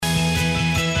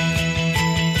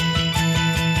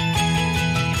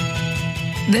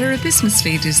There are business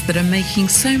leaders that are making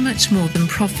so much more than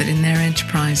profit in their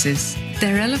enterprises.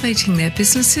 They're elevating their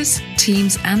businesses,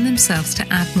 teams, and themselves to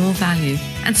add more value.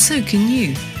 And so can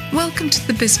you. Welcome to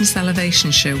the Business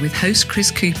Elevation Show with host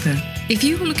Chris Cooper. If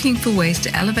you are looking for ways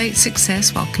to elevate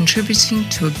success while contributing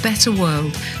to a better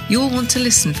world, you'll want to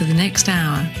listen for the next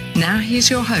hour. Now here's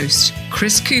your host,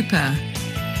 Chris Cooper.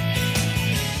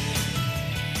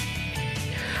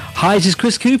 Hi, this is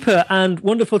Chris Cooper, and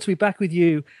wonderful to be back with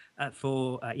you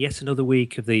for yet another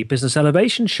week of the Business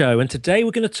Elevation Show. And today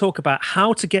we're going to talk about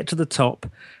how to get to the top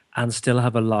and still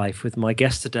have a life with my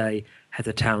guest today,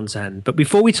 Heather Townsend. But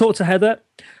before we talk to Heather,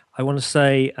 I want to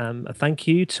say a thank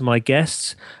you to my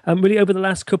guests really over the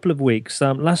last couple of weeks.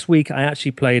 Last week, I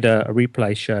actually played a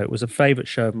replay show. It was a favourite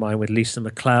show of mine with Lisa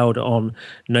McLeod on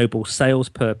noble sales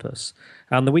purpose.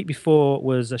 And the week before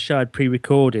was a show I'd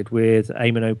pre-recorded with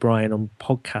Eamon O'Brien on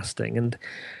podcasting. And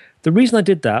the reason I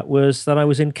did that was that I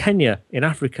was in Kenya, in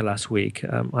Africa last week.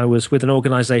 I was with an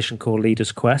organisation called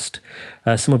Leaders Quest.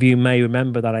 Some of you may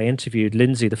remember that I interviewed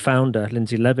Lindsay, the founder,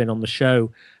 Lindsay Levin, on the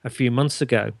show a few months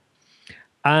ago.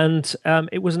 And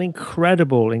it was an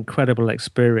incredible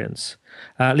experience.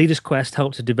 Leaders Quest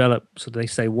helped to develop, so they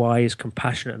say, wise,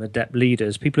 compassionate and adept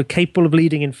leaders. People are capable of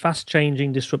leading in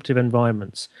fast-changing, disruptive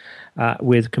environments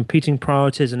with competing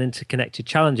priorities and interconnected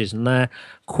challenges. And their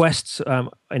quests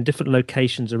in different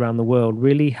locations around the world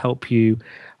really help you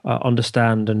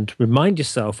understand and remind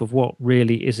yourself of what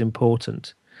really is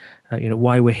important.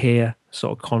 Why we're here,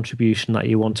 sort of contribution that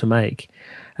you want to make.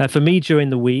 For me, during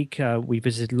the week, we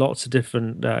visited lots of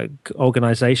different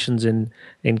organizations in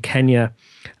Kenya,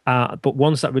 but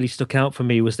ones that really stuck out for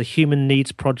me was the Human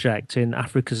Needs Project in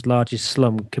Africa's largest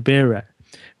slum, Kibera,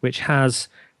 which has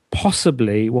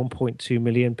possibly 1.2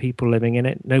 million people living in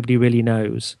it. Nobody really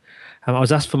knows. I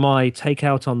was asked for my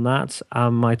takeout on that.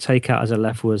 My takeout as I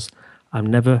left was, I'm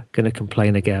never going to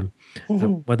complain again.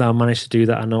 Whether I managed to do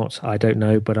that or not, I don't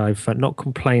know, but I've not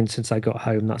complained since I got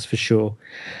home, that's for sure.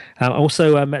 I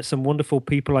also met some wonderful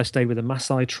people. I stayed with the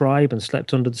Maasai tribe and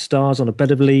slept under the stars on a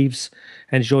bed of leaves,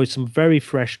 enjoyed some very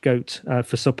fresh goat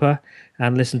for supper,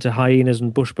 and listened to hyenas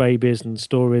and bush babies and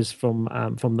stories from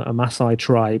the Maasai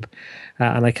tribe.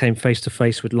 And I came face to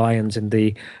face with lions in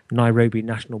the Nairobi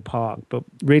National Park, but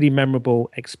really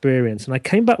memorable experience. And I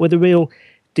came back with a real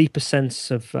deeper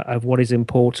sense of what is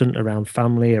important around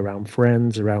family, around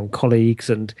friends, around colleagues,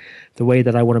 and the way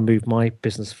that I want to move my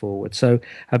business forward. So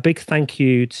a big thank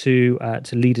you to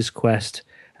Leaders Quest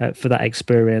for that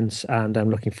experience, and I'm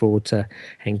looking forward to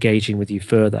engaging with you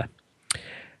further.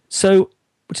 So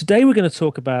today we're going to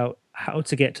talk about how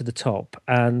to get to the top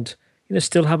and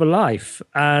still have a life,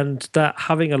 and that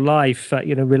having a life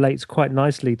relates quite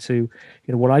nicely to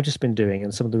what I've just been doing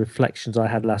and some of the reflections I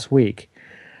had last week.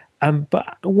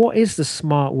 But what is the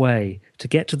smart way to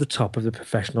get to the top of the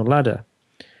professional ladder,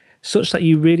 such that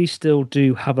you really still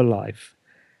do have a life?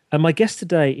 And my guest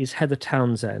today is Heather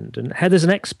Townsend. And Heather's an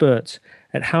expert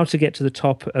at how to get to the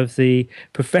top of the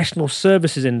professional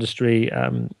services industry.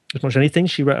 As much as anything,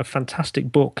 she wrote a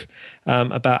fantastic book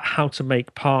about how to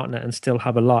make partner and still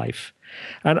have a life.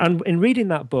 And in reading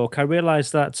that book, I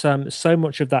realized that so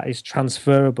much of that is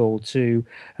transferable to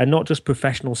not just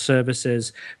professional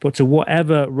services, but to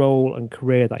whatever role and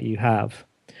career that you have.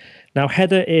 Now,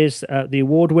 Heather is the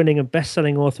award-winning and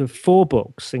best-selling author of 4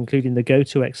 books, including The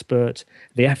Go-To Expert,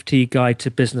 The FT Guide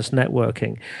to Business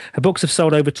Networking. Her books have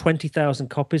sold over 20,000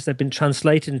 copies. They've been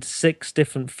translated into 6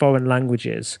 different foreign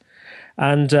languages.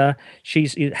 And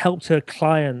she's helped her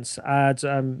clients add,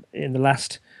 in the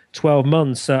last 12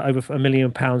 months, over £1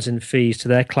 million in fees to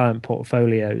their client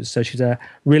portfolios. So she's a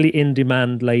really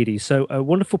in-demand lady. So a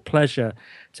wonderful pleasure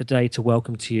today to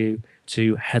welcome to you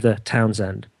to Heather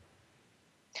Townsend.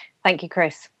 Thank you,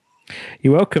 Chris.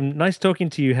 You're welcome. Nice talking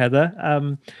to you, Heather.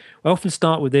 I often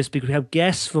start with this because we have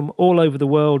guests from all over the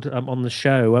world on the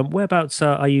show. Whereabouts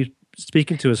are you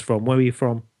speaking to us from? Where are you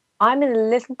from? I'm in a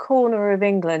little corner of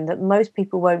England that most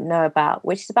people won't know about,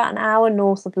 which is about an hour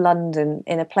north of London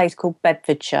in a place called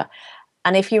Bedfordshire.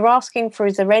 And if you're asking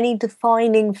is there any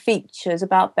defining features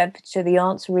about Bedfordshire, the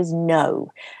answer is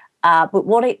no. But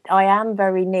I am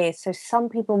very near. So some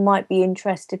people might be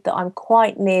interested that I'm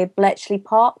quite near Bletchley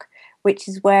Park, which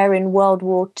is where in World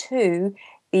War II,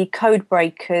 the code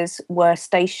breakers were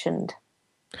stationed.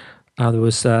 There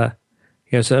was an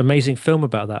amazing film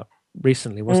about that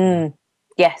recently, wasn't there?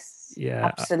 Yes, yeah,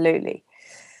 absolutely.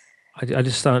 I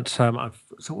just don't. So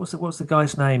what's the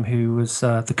guy's name who was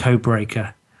the code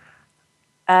breaker?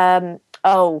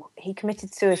 He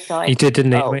committed suicide. He did,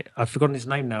 didn't he? I mean, I've forgotten his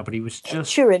name now, but he was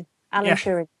just Alan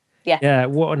Turing. Yeah. Yeah.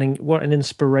 What an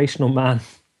inspirational man.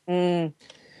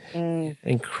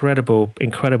 Incredible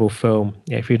film.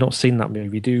 Yeah, if you've not seen that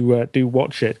movie, do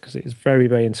watch it, because it's very,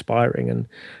 very inspiring, and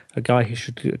a guy who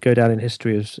should go down in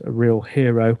history as a real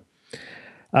hero.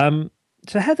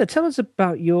 So Heather, tell us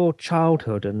about your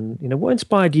childhood, and what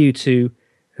inspired you to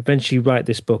eventually write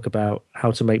this book about how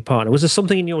to make partner. Was there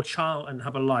something in your child and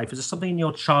have a life? Was there something in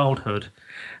your childhood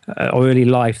or early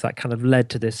life that kind of led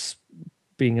to this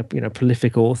being a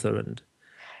prolific author and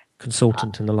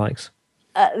consultant and the likes?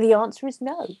 The answer is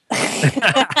no.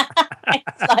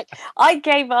 It's like I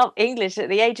gave up English at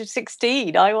the age of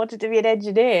 16. I wanted to be an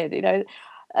engineer.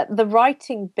 The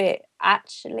writing bit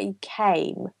actually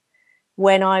came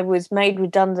when I was made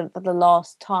redundant for the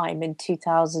last time in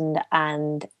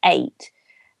 2008.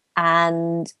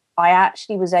 And I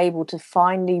actually was able to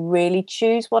finally really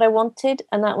choose what I wanted.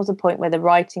 And that was the point where the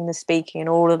writing, the speaking, and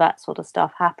all of that sort of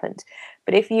stuff happened.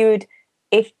 But if you'd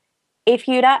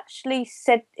actually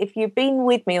said, if you'd been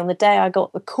with me on the day I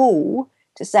got the call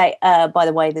to say, by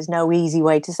the way, there's no easy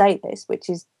way to say this, which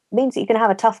means that you can have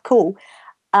a tough call.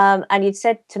 And you'd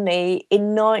said to me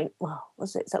that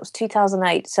was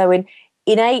 2008. So in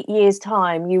 8 years'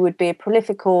 time, you would be a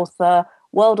prolific author,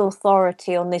 world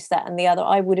authority on this, that, and the other.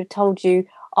 I would have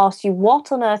asked you,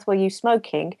 what on earth were you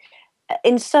smoking?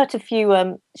 Insert a few,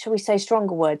 shall we say,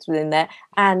 stronger words within there.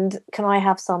 And can I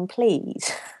have some,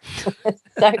 please?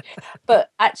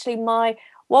 But actually,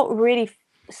 what really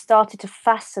started to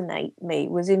fascinate me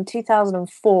was in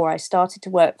 2004, I started to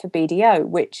work for BDO,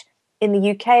 which in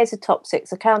the UK is a top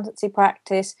 6 accountancy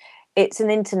practice. It's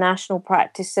an international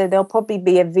practice, so there'll probably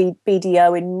be a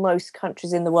BDO in most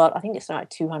countries in the world. I think it's like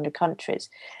 200 countries.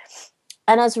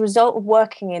 And as a result of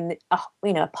working in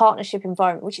a partnership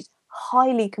environment, which is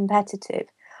highly competitive,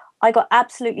 I got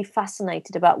absolutely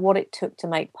fascinated about what it took to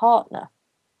make partner.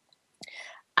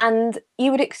 And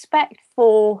you would expect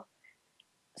for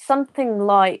something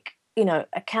like,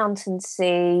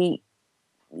 accountancy,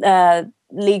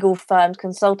 legal firms,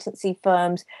 consultancy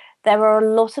firms, there are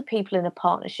a lot of people in a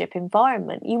partnership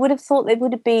environment. You would have thought they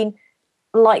would have been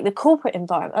like the corporate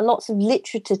environment, lots of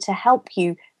literature to help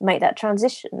you make that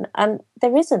transition. And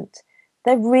there isn't.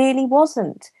 There really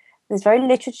wasn't. There's very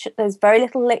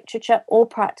little literature or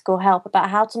practical help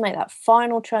about how to make that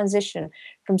final transition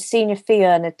from senior fee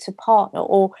earner to partner,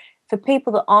 or for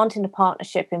people that aren't in a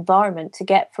partnership environment to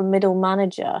get from middle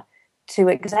manager to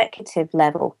executive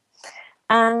level.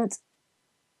 And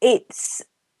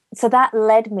so that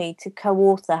led me to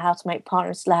co-author How to Make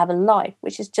Partners Have a Life,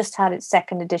 which has just had its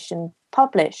 2nd edition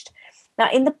published. Now,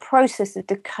 in the process of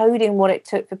decoding what it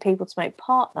took for people to make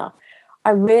partner,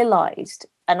 I realised,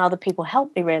 and other people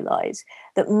helped me realise,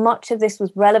 that much of this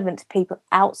was relevant to people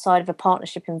outside of a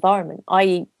partnership environment,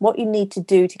 i.e. what you need to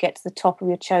do to get to the top of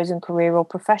your chosen career or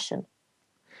profession.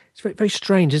 It's very, very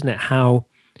strange, isn't it, how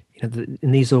in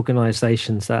these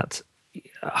organisations that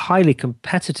highly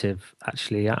competitive,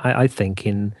 actually, I think,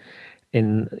 in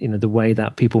the way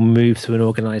that people move through an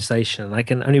organization. I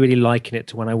can only really liken it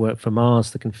to when I worked for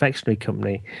Mars, the confectionery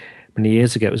company, many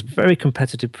years ago. It was a very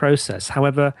competitive process.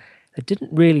 However, there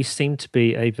didn't really seem to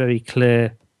be a very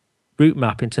clear route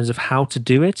map in terms of how to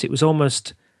do it. It was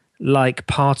almost like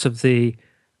part of the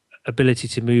ability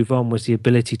to move on was the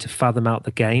ability to fathom out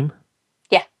the game.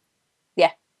 Yeah.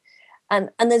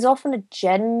 And there's often a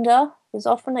gender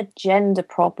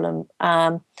problem.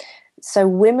 So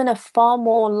women are far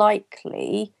more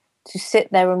likely to sit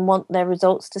there and want their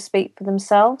results to speak for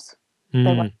themselves. They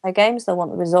want their games, they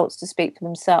want the results to speak for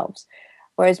themselves.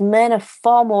 Whereas men are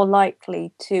far more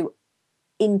likely to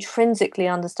intrinsically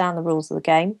understand the rules of the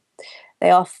game. They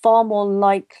are far more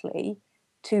likely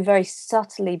to very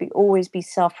subtly always be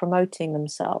self-promoting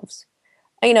themselves.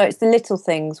 It's the little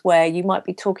things where you might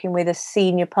be talking with a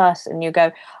senior person. You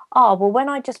go, well, when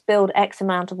I just build X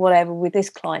amount of whatever with this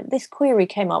client, this query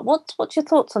came up. What's your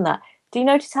thoughts on that? Do you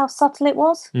notice how subtle it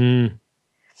was?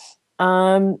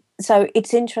 So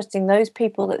it's interesting. Those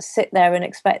people that sit there and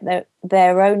expect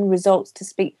their own results to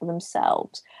speak for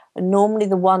themselves are normally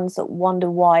the ones that wonder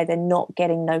why they're not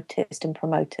getting noticed and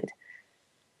promoted.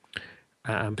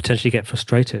 And potentially get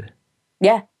frustrated.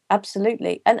 Yeah,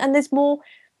 absolutely. And there's more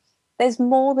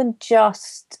than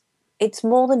just, it's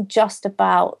more than just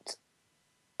about,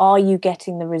 are you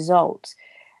getting the results?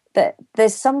 That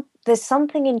there's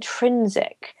something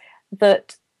intrinsic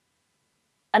that,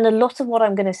 and a lot of what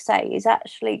I'm going to say is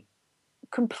actually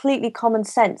completely common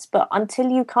sense, but until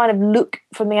you kind of look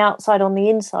from the outside on the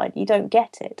inside, you don't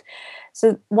get it.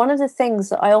 So one of the things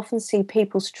that I often see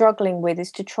people struggling with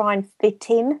is to try and fit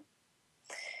in.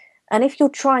 And if you're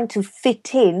trying to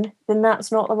fit in, then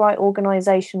that's not the right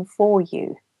organization for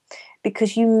you,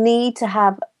 because you need to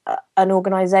have an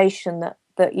organization that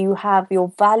that you have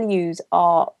your values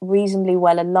are reasonably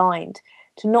well aligned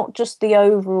to not just the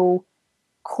overall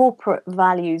corporate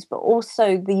values, but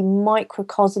also the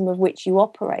microcosm of which you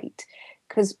operate.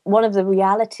 Because one of the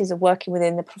realities of working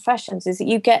within the professions is that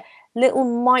you get little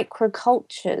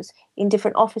microcultures in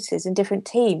different offices and different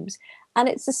teams, and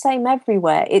it's the same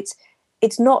everywhere. It's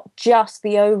not just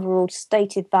the overall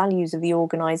stated values of the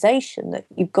organization that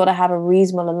you've got to have a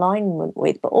reasonable alignment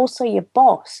with, but also your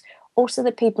boss, also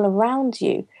the people around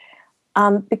you.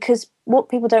 Because what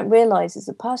people don't realize is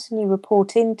the person you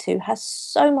report into has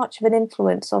so much of an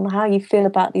influence on how you feel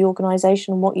about the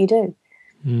organization and what you do.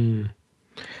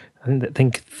 I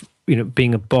think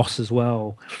being a boss as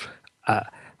well,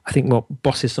 I think what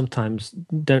bosses sometimes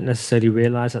don't necessarily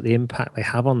realize that the impact they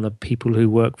have on the people who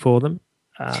work for them.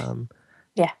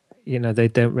 Yeah. They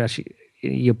don't actually.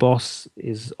 Your boss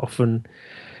is often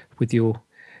with your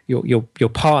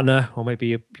partner, or maybe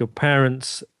your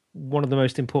parents, one of the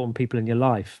most important people in your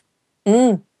life.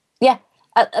 Yeah,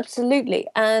 absolutely.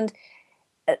 And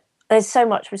there's so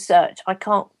much research. I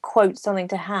can't quote something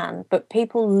to hand, but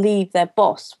people leave their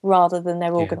boss rather than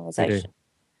their organisation.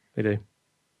 They do.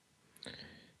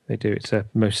 It's a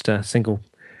most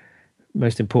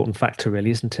important factor, really,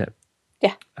 isn't it?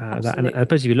 Yeah, and I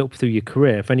suppose if you look through your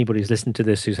career, if anybody's listened to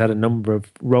this who's had a number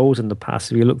of roles in the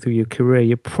past, if you look through your career,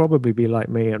 you'd probably be like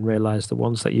me and realise the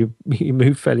ones that you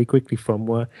moved fairly quickly from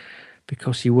were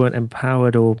because you weren't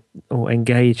empowered or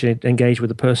engaged with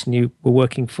the person you were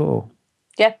working for.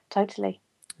 Yeah, totally.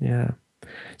 Yeah.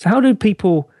 So how do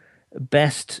people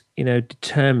best,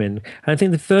 determine? And I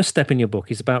think the first step in your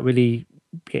book is about really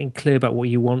getting clear about what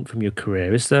you want from your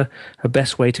career. Is there a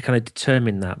best way to kind of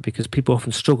determine that? Because people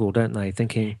often struggle, don't they?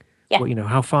 Thinking, well,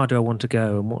 how far do I want to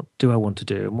go, and what do I want to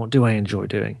do, and what do I enjoy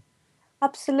doing?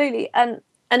 Absolutely. And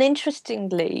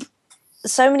interestingly,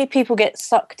 so many people get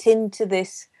sucked into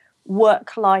this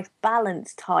work-life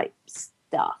balance type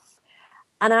stuff.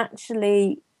 And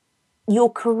actually,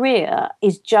 your career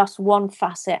is just one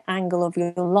facet angle of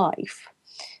your life.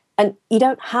 And you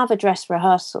don't have a dress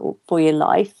rehearsal for your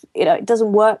life. It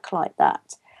doesn't work like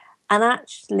that. And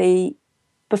actually,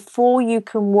 before you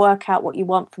can work out what you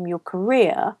want from your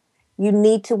career, you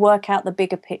need to work out the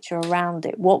bigger picture around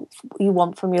it, what you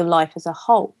want from your life as a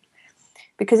whole.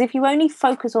 Because if you only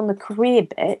focus on the career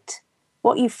bit,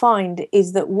 what you find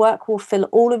is that work will fill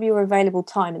all of your available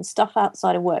time and stuff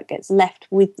outside of work gets left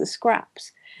with the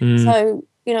scraps. So,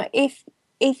 if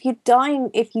you're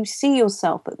dying, if you see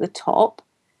yourself at the top,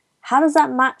 how does that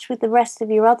match with the rest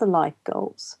of your other life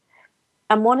goals?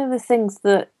 And one of the things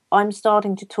that I'm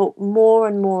starting to talk more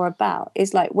and more about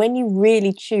is like when you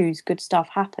really choose, good stuff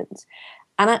happens.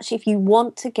 And actually, if you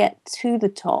want to get to the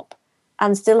top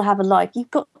and still have a life, you've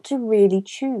got to really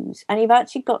choose. And you've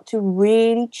actually got to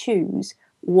really choose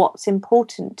what's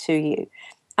important to you.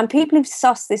 And people who've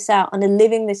sussed this out and are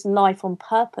living this life on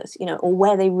purpose, or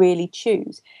where they really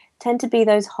choose, tend to be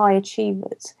those high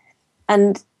achievers.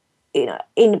 And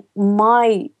in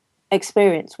my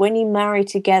experience, when you marry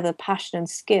together passion and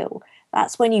skill,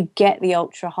 that's when you get the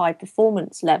ultra high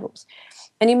performance levels.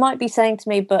 And you might be saying to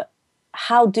me, but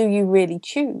how do you really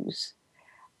choose?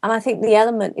 And I think the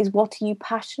element is, what are you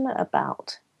passionate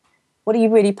about? What are you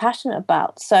really passionate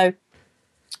about? So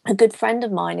a good friend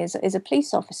of mine is a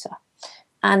police officer,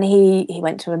 and he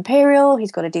went to Imperial.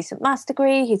 He's got a decent maths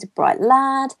degree. He's a bright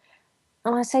lad.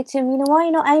 And I say to him, why are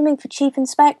you not aiming for chief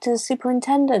inspector,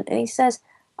 superintendent? And he says,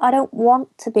 I don't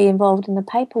want to be involved in the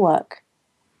paperwork.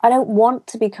 I don't want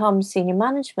to become senior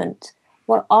management.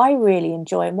 What I really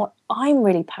enjoy and what I'm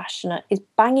really passionate is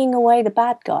banging away the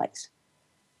bad guys.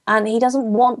 And he doesn't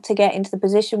want to get into the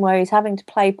position where he's having to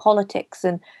play politics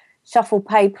and shuffle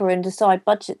paper and decide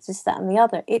budgets, this, that, and the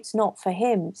other. It's not for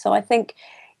him. So I think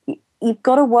you've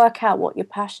got to work out what you're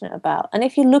passionate about. And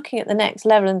if you're looking at the next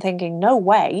level and thinking, no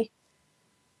way,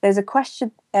 there's a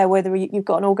question there whether you've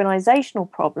got an organizational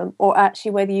problem or actually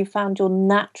whether you found your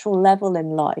natural level in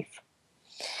life.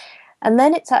 And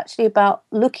then it's actually about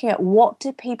looking at, what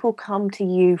do people come to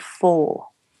you for?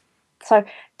 So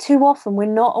too often we're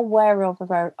not aware of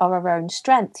our own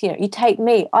strengths. You take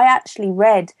me. I actually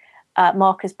read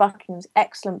Marcus Buckingham's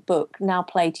excellent book, Now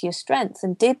Play to Your Strengths,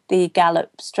 and did the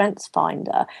Gallup Strengths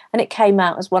Finder. And it came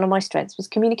out as one of my strengths was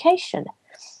communication.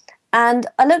 And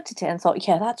I looked at it and thought,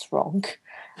 yeah, that's wrong.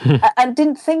 And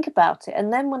didn't think about it.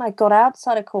 And then when I got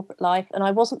outside of corporate life and I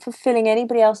wasn't fulfilling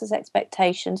anybody else's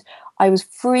expectations, I was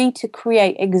free to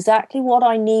create exactly what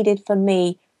I needed for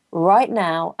me right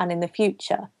now and in the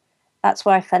future. That's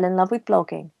where I fell in love with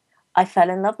blogging. I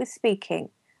fell in love with speaking.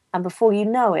 And before you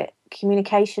know it,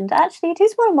 communication, actually, it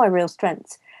is one of my real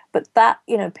strengths. But that,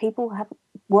 people have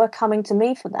were coming to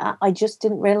me for that. I just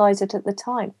didn't realize it at the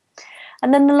time.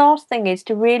 And then the last thing is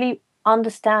to really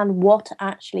understand what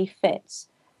actually fits.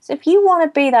 So if you want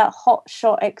to be that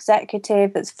hotshot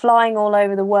executive that's flying all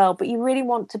over the world, but you really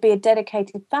want to be a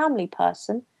dedicated family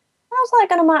person, how's that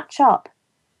going to match up?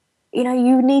 You know,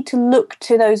 you need to look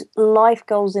to those life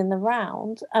goals in the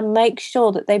round and make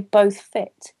sure that they both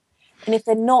fit. And if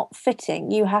they're not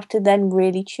fitting, you have to then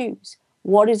really choose.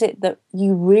 What is it that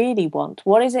you really want?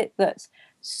 What is it that's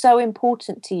so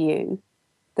important to you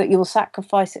that you'll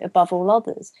sacrifice it above all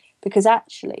others? Because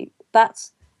actually,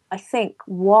 that's, I think,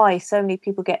 why so many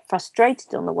people get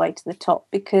frustrated on the way to the top,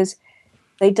 because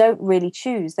they don't really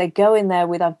choose. They go in there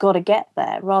with, I've got to get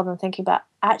there, rather than thinking about,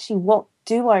 actually, what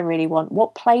do I really want?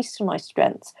 What plays to my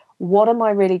strengths? What am I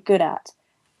really good at?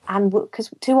 And because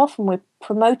too often we're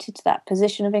promoted to that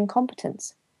position of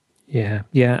incompetence. Yeah.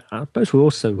 I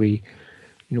suppose we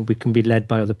can be led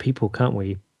by other people, can't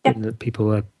we? Yep. That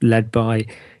people are led by,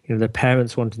 their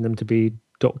parents wanting them to be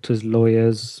doctors,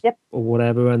 lawyers, yep. or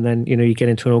whatever, and then you get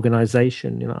into an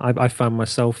organization. I found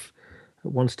myself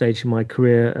at one stage in my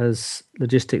career as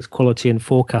logistics, quality, and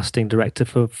forecasting director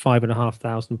for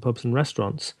 5,500 pubs and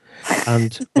restaurants,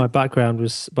 and my background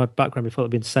before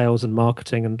had been sales and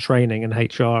marketing and training and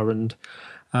HR and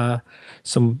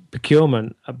some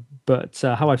procurement. But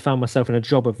how I found myself in a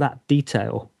job of that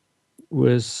detail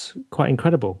was quite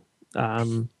incredible.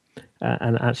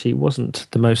 And actually wasn't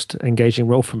the most engaging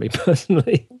role for me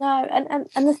personally. No,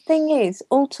 and the thing is,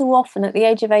 all too often at the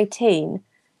age of 18,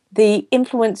 the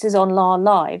influences on our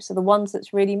lives are the ones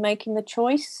that's really making the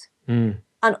choice. And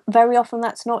very often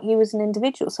that's not you as an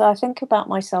individual. So I think about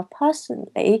myself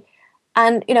personally,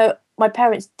 and, my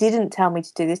parents didn't tell me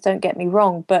to do this, don't get me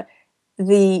wrong, but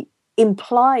the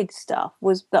implied stuff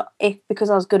was that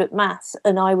because I was good at maths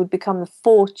and I would become the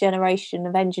fourth generation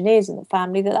of engineers in the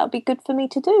family, that would be good for me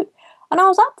to do. And I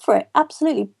was up for it,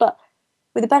 absolutely. But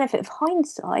with the benefit of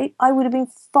hindsight, I would have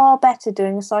been far better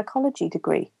doing a psychology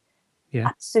degree. Yeah.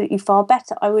 Absolutely far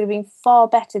better. I would have been far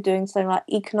better doing something like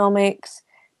economics,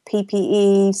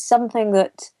 PPE, something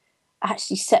that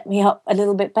actually set me up a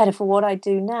little bit better for what I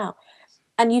do now.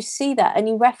 And you see that, and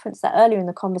you referenced that earlier in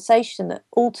the conversation, that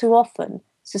all too often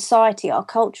society, our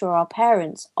culture, our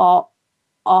parents are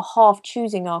half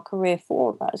choosing our career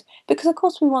for us, because of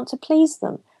course we want to please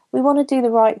them. We want to do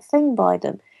the right thing by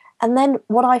them. And then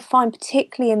what I find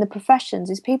particularly in the professions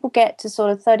is people get to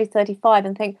sort of 30, 35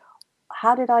 and think,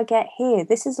 how did I get here?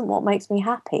 This isn't what makes me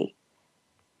happy.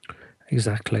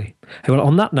 Exactly. Hey, well,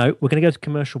 on that note, we're going to go to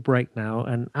commercial break now.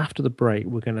 And after the break,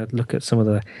 we're going to look at some of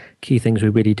the key things we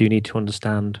really do need to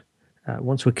understand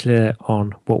once we're clear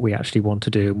on what we actually want to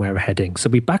do and where we're heading. So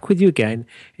we'll be back with you again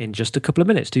in just a couple of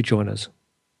minutes. Do join us.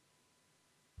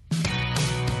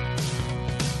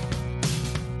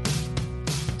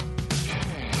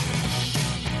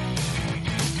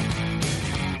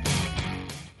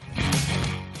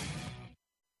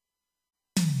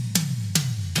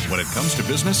 When it comes to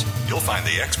business, you'll find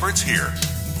the experts here.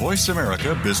 Voice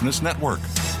America Business Network.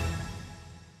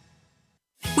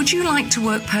 Would you like to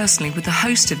work personally with the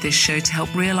host of this show to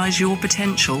help realize your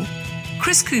potential?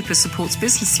 Chris Cooper supports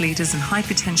business leaders and high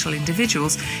potential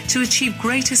individuals to achieve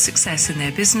greater success in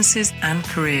their businesses and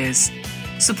careers.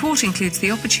 Support includes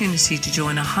the opportunity to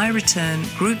join a high return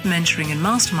group mentoring and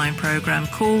mastermind program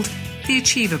called the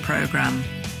Achiever Program.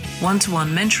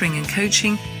 One-to-one mentoring and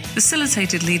coaching,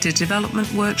 facilitated leader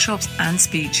development workshops and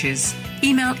speeches.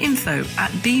 Email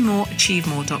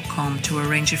info@bemoreachievemore.com to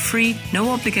arrange a free,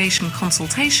 no-obligation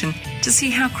consultation to see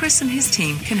how Chris and his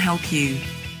team can help you.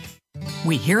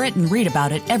 We hear it and read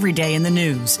about it every day in the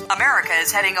news. America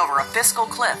is heading over a fiscal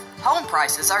cliff. Home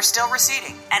prices are still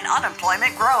receding and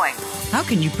unemployment growing. How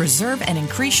can you preserve and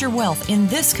increase your wealth in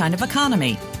this kind of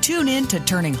economy? Tune in to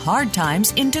Turning Hard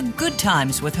Times into Good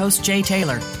Times with host Jay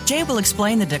Taylor. Jay will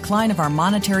explain the decline of our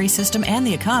monetary system and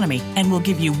the economy, and will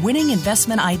give you winning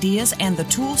investment ideas and the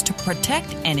tools to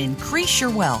protect and increase your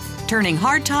wealth. Turning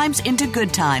Hard Times into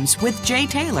Good Times with Jay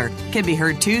Taylor can be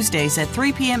heard Tuesdays at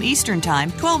 3 p.m. Eastern Time,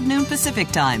 12 noon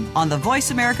Pacific Time on the Voice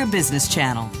America Business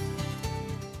Channel.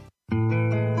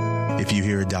 If you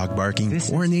hear a dog barking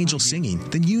or an angel singing,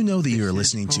 then you know that you are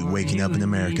listening to Waking Up in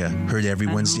America. Heard every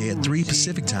Wednesday at 3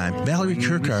 Pacific Time, Valerie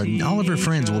Kirkard and all of her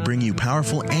friends will bring you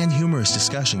powerful and humorous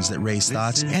discussions that raise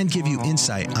thoughts and give you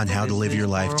insight on how to live your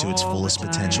life to its fullest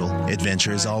potential.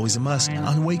 Adventure is always a must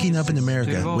on Waking Up in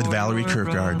America with Valerie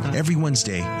Kirkard every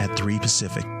Wednesday at 3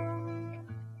 Pacific.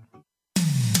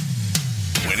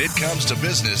 When it comes to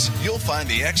business, you'll find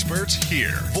the experts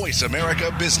here. Voice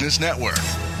America Business Network.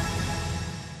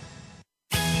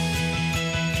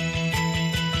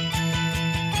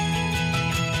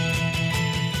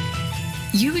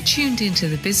 You are tuned into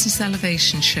the Business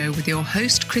Elevation Show with your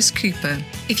host, Chris Cooper.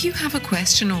 If you have a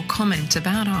question or comment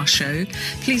about our show,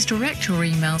 please direct your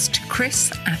emails to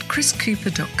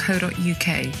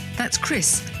chris@chriscooper.co.uk. That's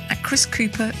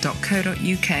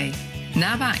chris@chriscooper.co.uk.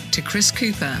 Now back to Chris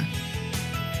Cooper.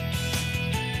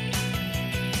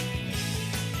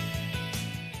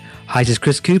 Hi, this is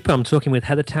Chris Cooper. I'm talking with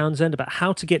Heather Townsend about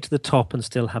how to get to the top and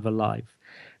still have a life.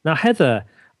 Now, Heather,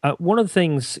 one of the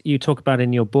things you talk about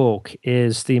in your book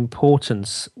is the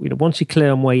importance, once you're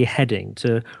clear on where you're heading,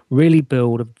 to really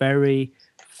build a very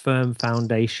firm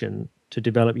foundation to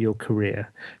develop your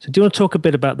career. So do you want to talk a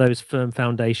bit about those firm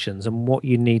foundations and what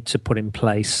you need to put in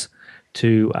place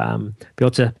to be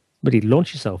able to really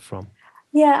launch yourself from?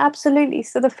 Yeah, absolutely.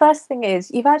 So the first thing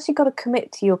is you've actually got to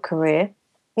commit to your career.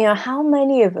 How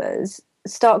many of us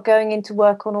start going into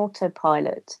work on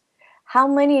autopilot? How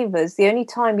many of us, the only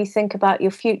time you think about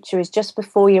your future is just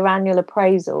before your annual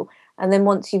appraisal, and then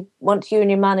once you and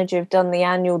your manager have done the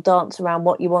annual dance around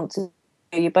what you want to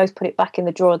do, you both put it back in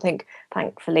the drawer and think,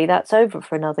 thankfully, that's over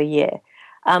for another year.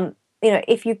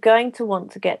 If you're going to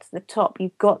want to get to the top,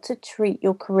 you've got to treat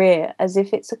your career as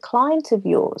if it's a client of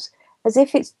yours, as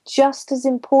if it's just as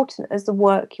important as the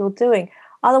work you're doing.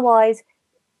 Otherwise,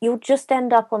 you'll just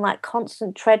end up on that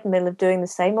constant treadmill of doing the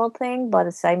same old thing by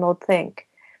the same old thing.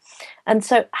 And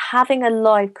so having a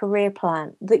live career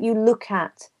plan that you look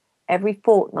at every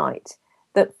fortnight,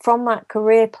 that from that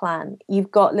career plan,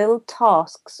 you've got little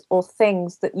tasks or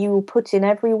things that you will put in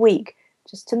every week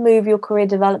just to move your career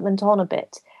development on a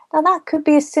bit. Now, that could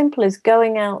be as simple as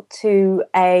going out to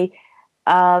a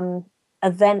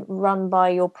event run by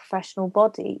your professional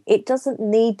body. It doesn't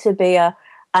need to be and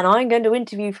I'm going to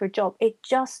interview for a job. It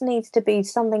just needs to be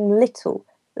something little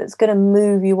that's going to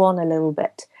move you on a little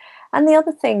bit. And the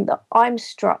other thing that I'm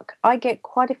struck, I get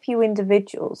quite a few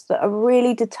individuals that are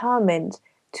really determined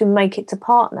to make it to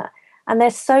partner. And they're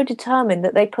so determined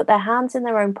that they put their hands in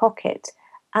their own pocket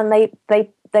and they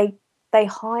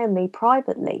hire me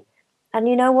privately. And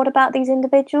you know what about these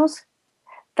individuals?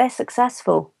 They're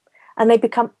successful. And they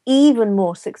become even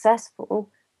more successful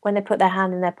when they put their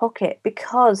hand in their pocket,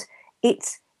 because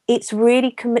it's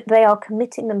really they are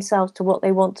committing themselves to what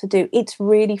they want to do. It's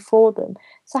really for them.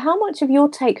 So how much of your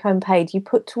take-home pay do you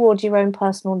put towards your own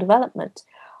personal development?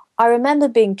 I remember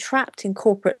being trapped in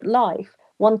corporate life,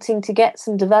 wanting to get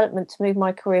some development to move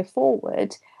my career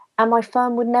forward, and my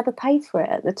firm would never pay for it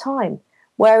at the time.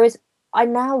 Whereas I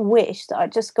now wish that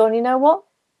I'd just gone, you know what?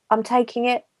 I'm taking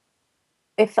it.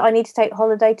 If I need to take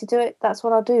holiday to do it, that's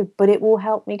what I'll do. But it will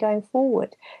help me going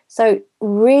forward. So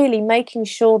really making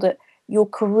sure that your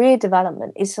career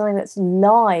development is something that's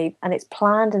live and it's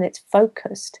planned and it's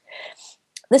focused.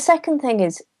 The second thing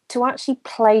is to actually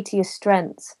play to your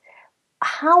strengths.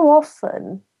 How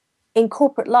often in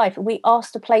corporate life are we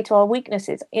asked to play to our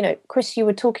weaknesses? Chris, you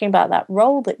were talking about that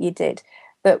role that you did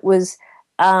that was,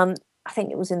 I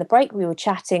think it was in the break we were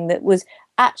chatting, that was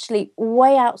actually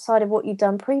way outside of what you'd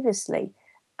done previously.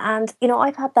 And,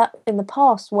 I've had that in the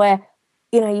past where,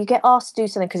 you get asked to do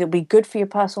something because it'll be good for your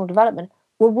personal development.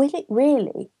 Well, will it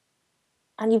really?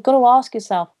 And you've got to ask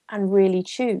yourself and really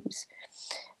choose,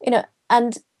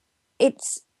 and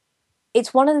it's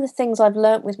one of the things I've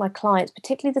learned with my clients,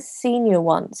 particularly the senior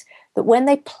ones, that when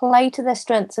they play to their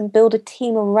strengths and build a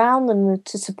team around them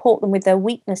to support them with their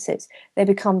weaknesses, they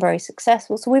become very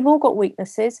successful. So we've all got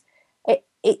weaknesses.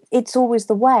 It's always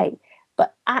the way,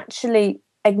 but actually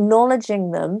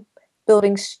acknowledging them,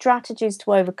 building strategies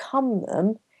to overcome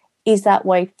them is that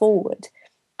way forward.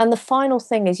 And the final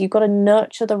thing is you've got to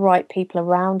nurture the right people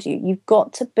around you. You've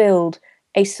got to build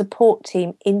a support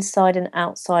team inside and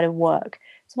outside of work.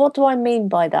 So what do I mean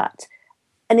by that?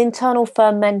 An internal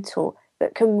firm mentor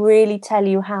that can really tell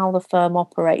you how the firm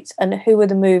operates and who are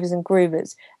the movers and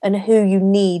groovers and who you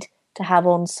need to have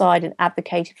on side and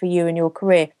advocating for you in your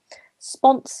career.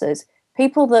 Sponsors,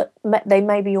 people that they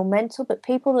may be your mentor, but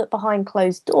people that behind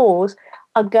closed doors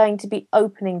are going to be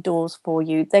opening doors for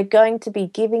you. They're going to be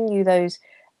giving you those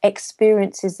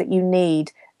experiences that you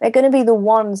need. They're going to be the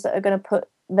ones that are going to put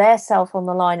their self on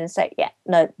the line and say, yeah,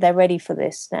 no, they're ready for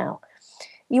this now.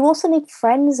 You also need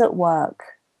friends at work.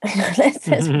 Let's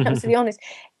be absolutely honest,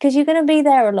 because you're going to be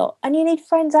there a lot, and you need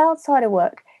friends outside of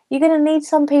work. You're going to need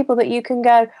some people that you can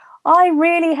go, I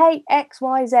really hate X,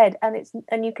 Y, Z,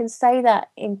 and you can say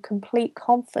that in complete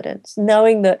confidence,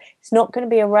 knowing that it's not going to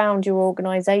be around your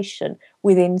organisation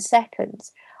within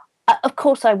seconds. Of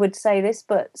course, I would say this,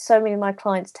 but so many of my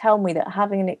clients tell me that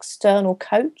having an external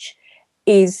coach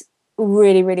is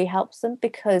really, really helps them,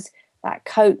 because that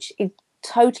coach is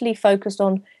totally focused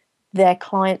on their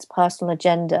client's personal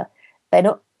agenda. They're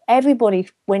not everybody,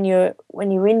 when you're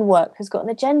in work, has got an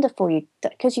agenda for you,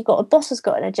 because you've got a boss has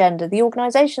got an agenda, the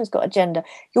organization's got an agenda,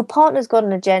 your partner's got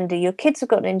an agenda, your kids have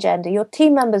got an agenda, your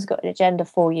team members got an agenda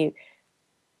for you.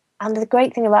 And the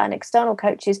great thing about an external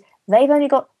coach is they've only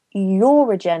got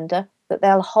your agenda that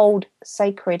they'll hold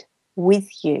sacred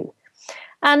with you.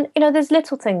 And, there's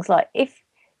little things like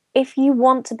if you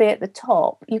want to be at the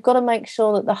top, you've got to make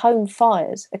sure that the home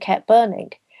fires are kept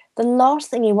burning. The last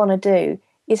thing you want to do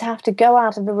is have to go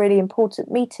out of a really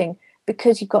important meeting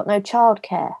because you've got no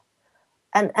childcare.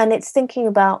 And it's thinking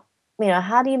about,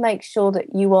 how do you make sure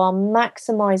that you are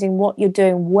maximizing what you're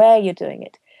doing, where you're doing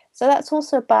it. So that's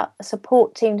also about a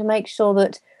support team to make sure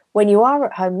that when you are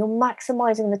at home, you're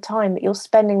maximizing the time that you're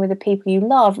spending with the people you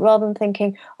love, rather than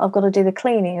thinking, I've got to do the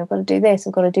cleaning, I've got to do this,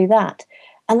 I've got to do that.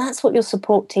 And that's what your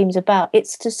support team's about.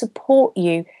 It's to support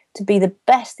you to be the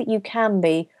best that you can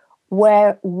be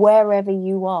wherever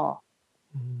you are.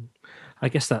 I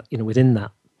guess that, within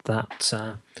that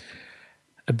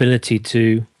ability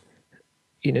to, to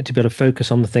be able to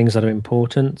focus on the things that are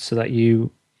important, so that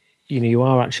you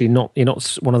are actually you're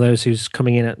not one of those who's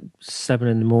coming in at 7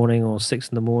 a.m. or 6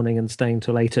 a.m. and staying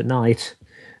till 8 at night,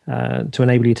 to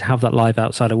enable you to have that life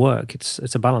outside of work.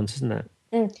 It's a balance, isn't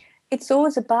it? It's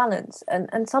always a balance.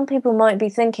 And some people might be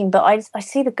thinking, but I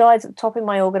see the guys at the top in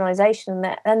my organisation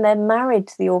and they're married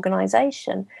to the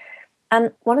organisation.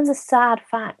 And one of the sad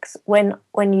facts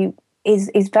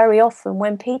is very often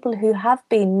when people who have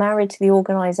been married to the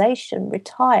organisation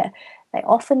retire, they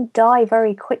often die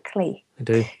very quickly.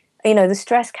 They do. The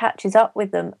stress catches up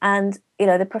with them, and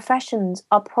the professions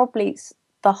are probably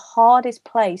the hardest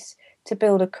place to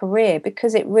build a career,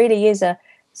 because it really is a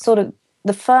sort of,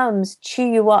 the firms chew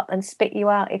you up and spit you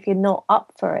out if you're not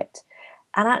up for it.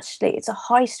 And actually, it's a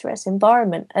high stress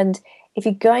environment. And if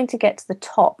you're going to get to the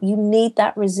top, you need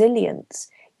that resilience.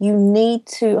 You need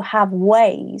to have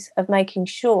ways of making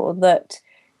sure that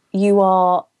you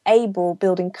are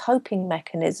building coping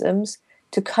mechanisms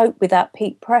to cope with that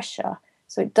peak pressure,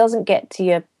 so it doesn't get to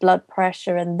your blood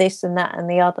pressure and this and that and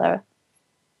the other.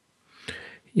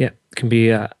 Yeah, it can be,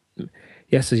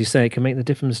 yes, as you say, it can make the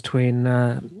difference between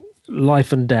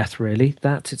life and death, really.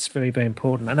 It's very, very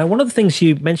important. And one of the things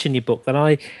you mentioned in your book that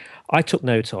I took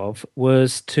note of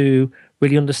was to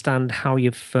really understand how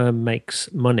your firm makes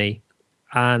money.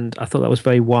 And I thought that was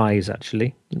very wise,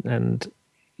 actually. And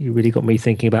you really got me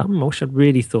thinking about, I wish I'd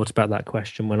really thought about that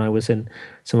question when I was in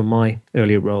some of my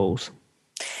earlier roles.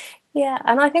 Yeah,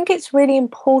 and I think it's really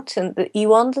important that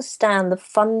you understand the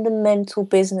fundamental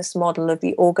business model of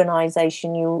the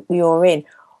organisation you're in.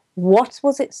 What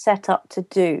was it set up to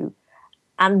do?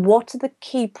 And what are the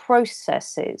key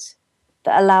processes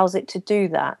that allows it to do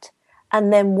that?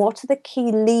 And then what are the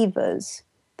key levers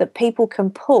that people can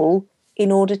pull in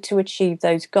order to achieve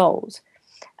those goals?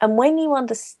 And when you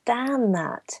understand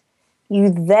that, you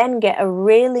then get a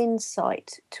real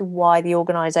insight to why the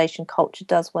organisation culture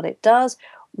does what it does,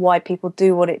 why people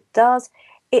do what it does.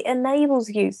 It enables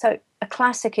you. So a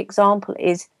classic example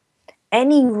is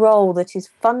any role that is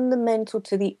fundamental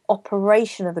to the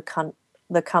operation of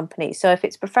the company. So if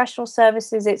it's professional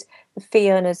services, it's the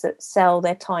fee earners that sell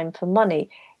their time for money.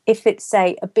 If it's,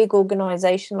 say, a big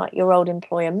organisation like your old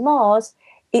employer Mars,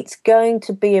 it's going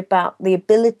to be about the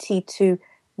ability to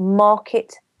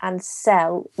market and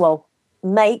sell,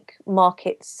 make,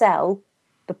 market, sell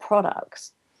the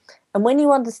products. And when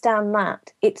you understand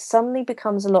that, it suddenly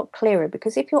becomes a lot clearer,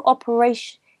 because if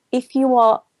you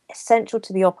are essential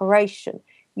to the operation,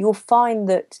 you'll find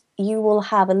that you will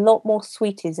have a lot more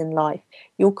sweeties in life.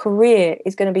 Your career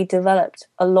is going to be developed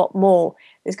a lot more.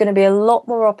 There's going to be a lot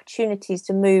more opportunities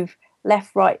to move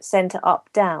left, right, centre, up,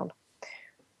 down.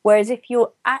 Whereas if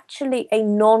you're actually a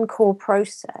non-core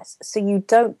process, so you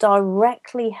don't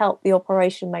directly help the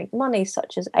operation make money,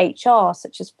 such as HR,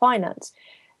 such as finance,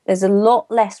 there's a lot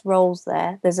less roles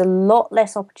there. There's a lot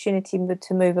less opportunity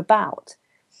to move about.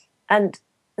 And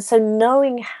so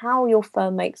knowing how your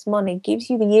firm makes money gives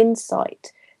you the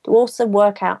insight to also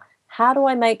work out, how do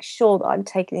I make sure that I'm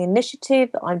taking the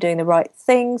initiative, that I'm doing the right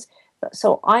things,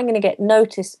 so I'm going to get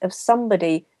notice of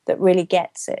somebody that really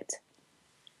gets it.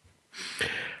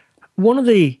 One of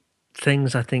the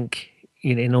things I think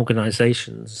in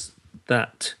organizations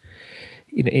that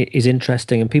is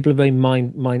interesting, and people are very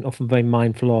often very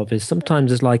mindful of, is sometimes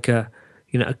there's like a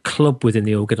club within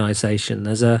the organization.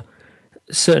 There's a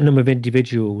certain number of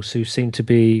individuals who seem to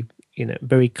be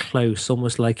very close,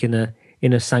 almost like in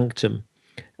a sanctum.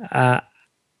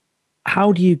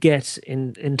 How do you get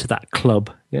into that club?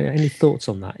 Any thoughts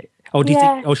on that? Or do you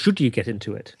think, or should you get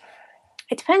into it?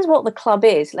 It depends what the club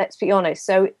is, let's be honest.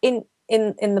 So in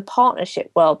the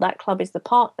partnership world, that club is the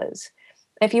partners.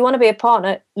 If you want to be a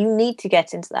partner, you need to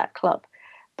get into that club.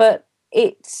 But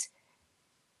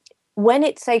when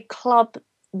it's a club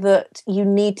that you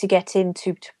need to get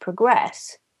into to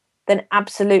progress, then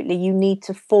absolutely you need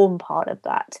to form part of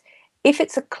that. If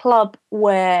it's a club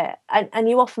where, and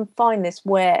you often find this,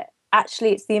 where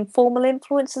actually it's the informal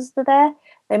influencers that are there,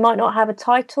 they might not have a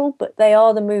title, but they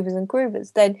are the movers and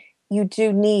groovers, then you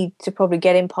do need to probably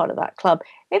get in part of that club.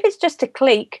 If it's just a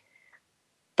clique,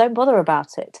 don't bother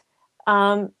about it.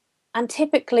 And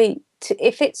typically,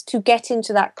 if it's to get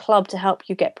into that club to help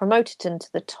you get promoted into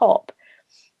the top,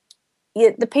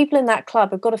 the people in that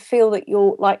club have got to feel that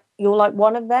you're like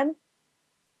one of them.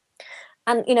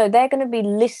 And, they're going to be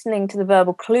listening to the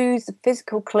verbal clues, the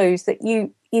physical clues that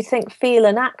you think, feel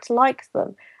and act like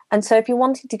them. And so if you're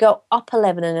wanting to go up a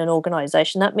level in an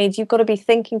organisation, that means you've got to be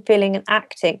thinking, feeling and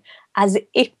acting as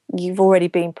if you've already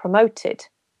been promoted.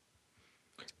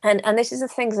 And this is the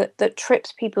things that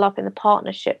trips people up in the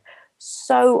partnership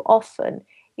so often.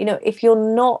 If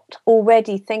you're not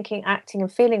already thinking, acting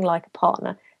and feeling like a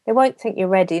partner, they won't think you're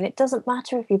ready. And it doesn't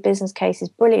matter if your business case is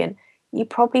brilliant. You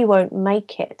probably won't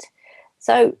make it.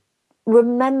 So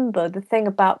remember, the thing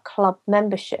about club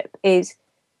membership is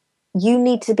you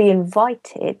need to be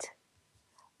invited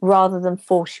rather than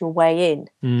force your way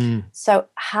in. So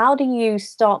how do you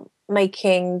start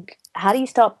building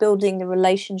the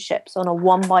relationships on a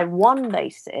one-by-one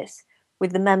basis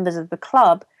with the members of the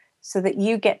club so that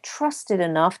you get trusted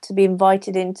enough to be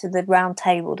invited into the round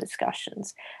table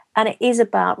discussions? And it is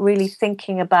about really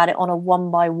thinking about it on a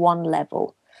one-by-one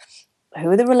level.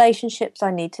 Who are the relationships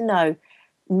I need to know?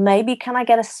 Maybe can I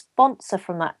get a sponsor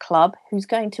from that club who's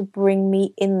going to bring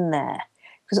me in there?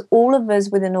 Because all of us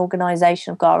within an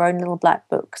organisation have got our own little black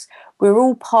books. We're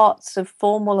all parts of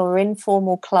formal or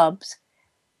informal clubs.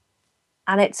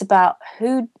 And it's about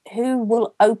who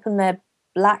will open their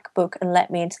black book and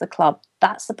let me into the club.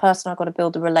 That's the person I've got to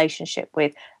build a relationship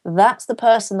with. That's the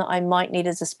person that I might need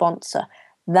as a sponsor.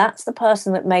 That's the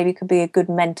person that maybe could be a good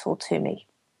mentor to me.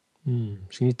 So you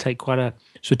need to take quite a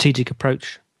strategic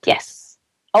approach. Yes.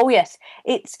 Oh, yes.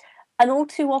 And all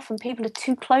too often people are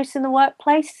too close in the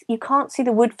workplace. You can't see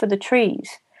the wood for the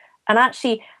trees. And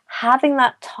actually having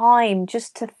that time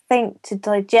just to think, to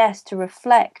digest, to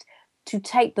reflect, to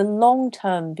take the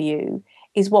long-term view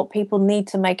is what people need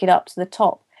to make it up to the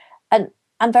top. And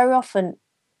very often,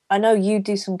 I know you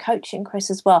do some coaching,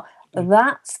 Chris, as well.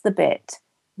 That's the bit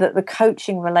that the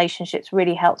coaching relationships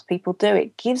really helps people do.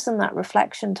 It gives them that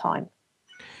reflection time.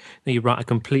 No, you're right. I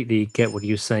completely get what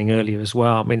you were saying earlier as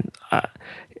well. I mean,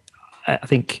 I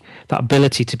think that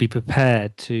ability to be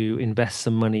prepared to invest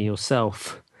some money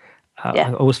yourself.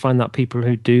 I always find that people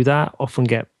who do that often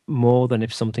get more than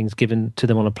if something's given to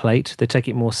them on a plate. They take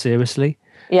it more seriously.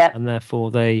 Yeah. And therefore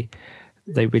they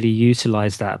really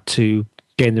utilize that to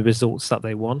gain the results that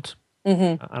they want.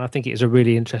 Mm-hmm. And I think it is a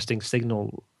really interesting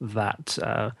signal that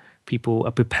people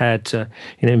are prepared to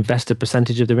invest a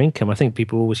percentage of their income. I think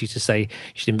people always used to say you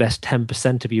should invest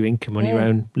 10% of your income on your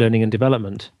own learning and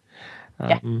development.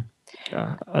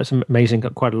 It's amazing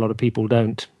that quite a lot of people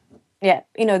don't. Yeah,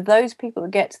 those people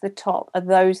that get to the top are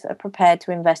those that are prepared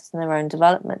to invest in their own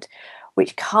development,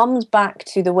 which comes back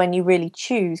to the when you really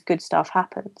choose, good stuff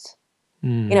happens.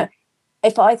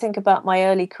 If I think about my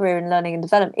early career in learning and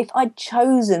development, if I'd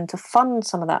chosen to fund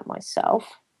some of that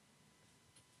myself,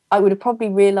 I would have probably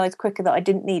realised quicker that I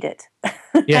didn't need it.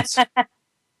 Yes. And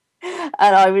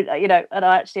I would,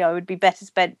 I would be better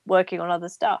spent working on other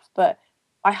stuff. But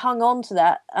I hung on to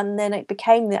that, and then it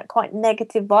became that quite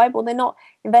negative vibe. Well, they're not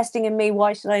investing in me.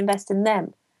 Why should I invest in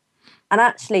them? And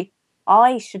actually,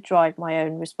 I should drive my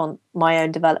own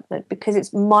development because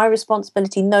it's my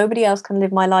responsibility. Nobody else can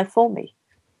live my life for me.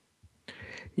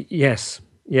 Yes.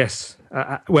 Whereas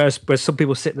some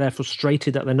people sit there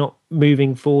frustrated that they're not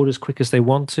moving forward as quick as they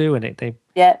want to, and they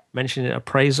mention it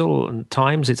appraisal, and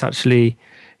times it's actually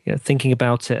thinking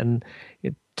about it and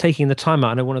taking the time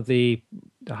out. I know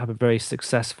I have a very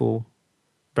successful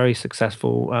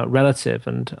relative,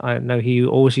 and I know he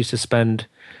always used to spend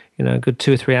a good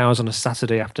 2 or 3 hours on a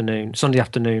Sunday afternoon,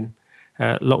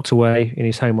 locked away in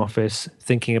his home office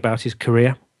thinking about his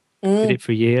career. Did it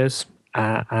for years,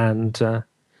 and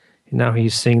now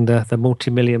he's seeing the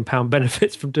multi-million-pound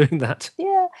benefits from doing that.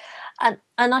 Yeah,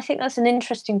 and I think that's an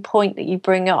interesting point that you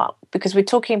bring up, because we're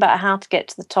talking about how to get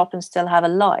to the top and still have a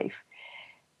life.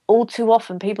 All too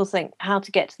often people think how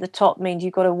to get to the top means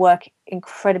you've got to work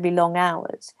incredibly long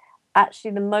hours.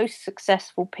 Actually, the most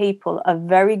successful people are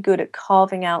very good at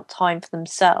carving out time for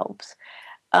themselves.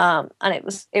 And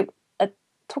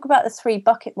talk about the 3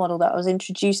 bucket model that I was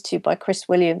introduced to by Chris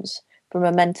Williams from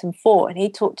Momentum 4. And he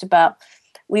talked about,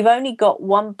 we've only got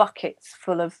 1 bucket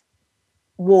full of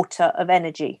water of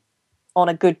energy on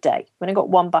a good day. We've only got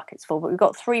 1 bucket's full, but we've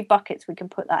got 3 buckets we can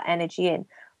put that energy in.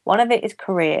 One of it is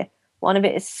career, one of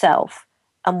it is self,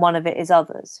 and one of it is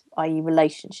others, i.e.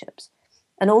 relationships.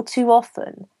 And all too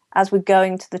often, as we're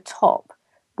going to the top,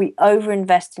 we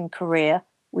overinvest in career,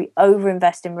 we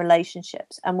overinvest in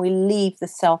relationships, and we leave the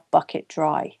self bucket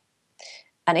dry.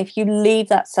 And if you leave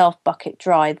that self bucket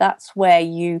dry, that's where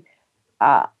you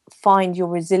find your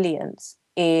resilience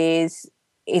is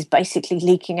basically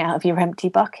leaking out of your empty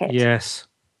bucket. Yes.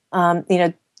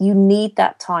 You need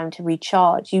that time to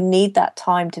recharge. You need that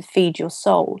time to feed your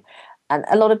soul. And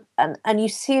and you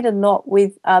see it a lot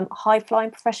with high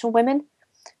flying professional women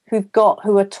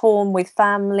who are torn with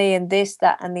family and this,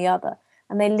 that, and the other,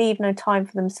 and they leave no time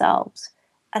for themselves.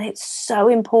 And it's so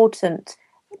important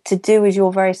to do as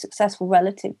your very successful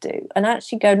relative do, and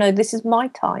actually go, no, this is my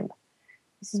time.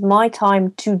 This is my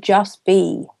time to just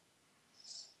be.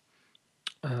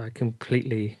 I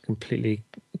completely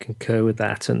concur with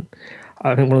that. And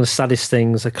I think one of the saddest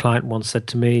things a client once said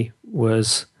to me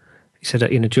was, he said,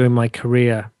 during my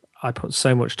career, I put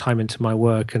so much time into my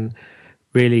work and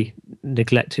really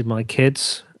neglected my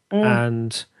kids.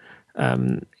 And, I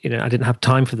didn't have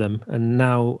time for them. And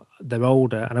now they're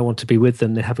older and I want to be with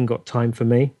them. They haven't got time for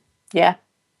me. Yeah.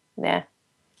 Yeah.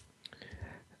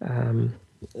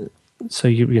 So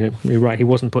you're right. He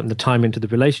wasn't putting the time into the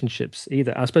relationships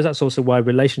either. I suppose that's also why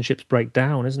relationships break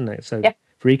down, isn't it? So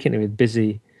frequently with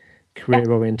busy,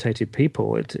 career-orientated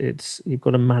people, it's you've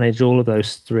got to manage all of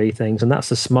those 3 things, and that's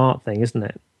the smart thing, isn't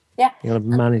it? Yeah, you got to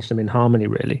manage them in harmony,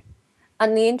 really.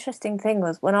 And the interesting thing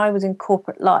was, when I was in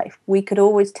corporate life, we could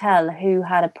always tell who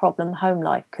had a problem home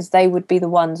life, because they would be the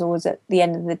ones always at the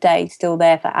end of the day still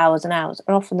there for hours and hours,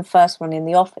 and often the first one in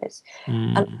the office.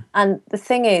 And the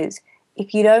thing is,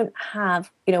 if you don't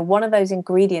have, one of those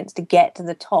ingredients to get to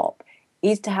the top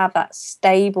is to have that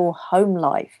stable home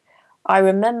life. I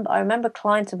remember a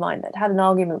client of mine that had an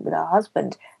argument with her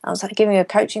husband. I was giving her a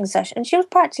coaching session, and she was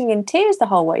practicing in tears the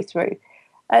whole way through.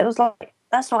 It was like,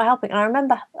 that's not helping. And I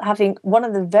remember having one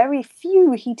of the very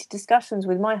few heated discussions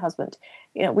with my husband.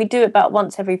 We do it about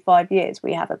once every 5 years.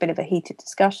 We have a bit of a heated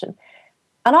discussion.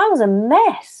 And I was a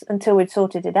mess until we'd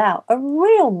sorted it out, a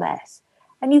real mess.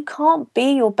 And you can't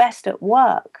be your best at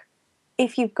work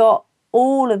if you've got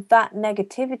all of that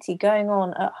negativity going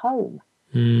on at home.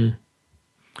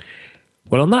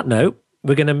 Well, on that note,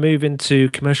 we're going to move into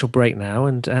commercial break now,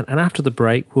 and after the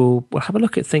break, we'll have a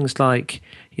look at things like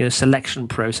selection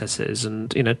processes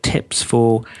and tips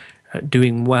for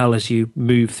doing well as you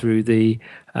move through through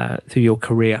your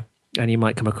career, and you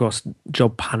might come across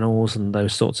job panels and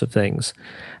those sorts of things.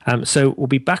 So we'll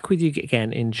be back with you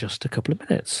again in just a couple of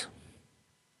minutes.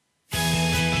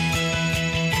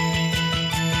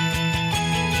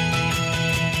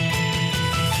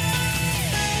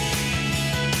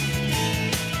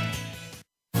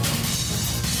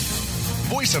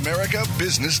 Voice America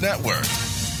Business Network,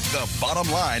 the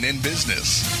bottom line in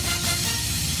business.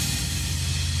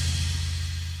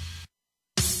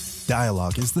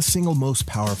 Dialogue is the single most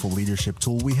powerful leadership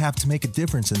tool we have to make a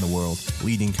difference in the world.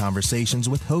 Leading Conversations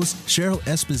with host Cheryl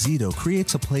Esposito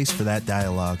creates a place for that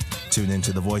dialogue. Tune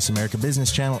into the Voice America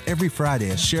Business Channel every Friday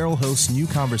as Cheryl hosts new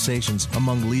conversations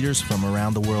among leaders from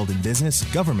around the world in business,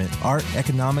 government, art,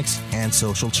 economics, and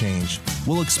social change.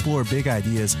 We'll explore big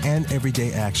ideas and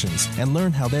everyday actions and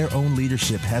learn how their own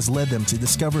leadership has led them to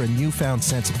discover a newfound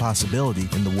sense of possibility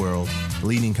in the world.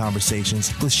 Leading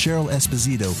Conversations with Cheryl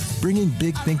Esposito, bringing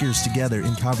big thinkers together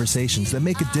in conversations that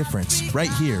make a difference,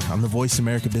 right here on the Voice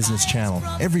America Business Channel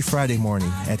every Friday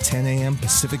morning at 10 a.m.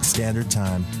 Pacific Standard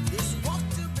Time.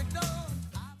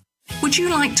 Would you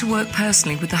like to work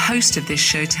personally with the host of this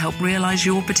show to help realize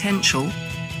your potential?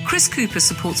 Chris Cooper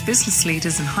supports business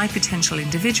leaders and high potential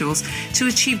individuals to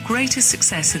achieve greater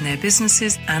success in their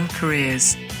businesses and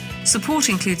careers. Support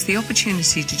includes the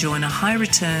opportunity to join a high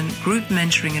return group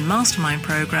mentoring and mastermind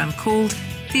program called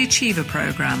the Achiever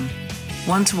Program.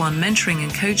 One-to-one mentoring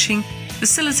and coaching,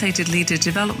 facilitated leader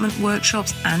development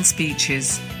workshops and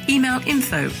speeches. Email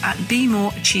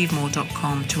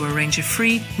info@bemoreachievemore.com to arrange a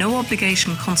free,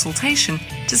 no-obligation consultation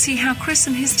to see how Chris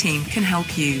and his team can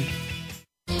help you.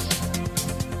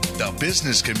 The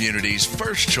business community's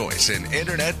first choice in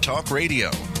Internet Talk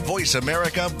Radio. Voice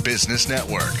America Business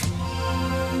Network.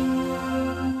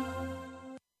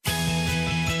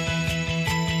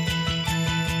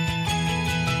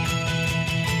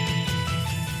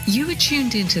 You are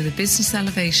tuned into the Business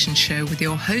Elevation Show with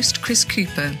your host, Chris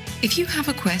Cooper. If you have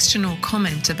a question or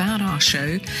comment about our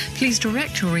show, please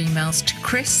direct your emails to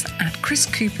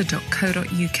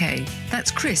chris@chriscooper.co.uk.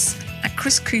 That's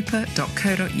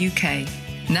chris@chriscooper.co.uk.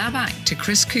 Now back to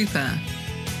Chris Cooper. The Business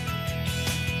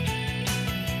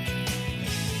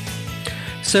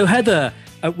So Heather,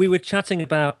 we were chatting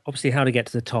about obviously how to get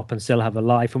to the top and still have a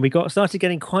life, and we started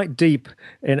getting quite deep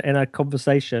in our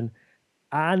conversation.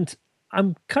 And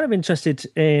I'm kind of interested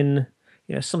in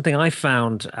something I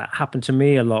found happened to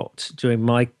me a lot during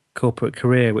my corporate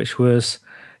career, which was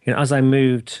as I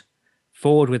moved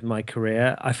forward with my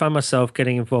career, I found myself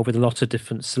getting involved with a lot of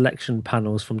different selection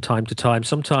panels from time to time,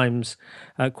 sometimes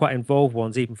quite involved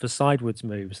ones, even for sideways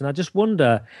moves. And I just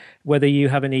wonder whether you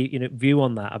have any view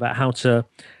on that, about how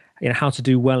to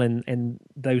do well in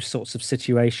those sorts of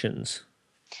situations.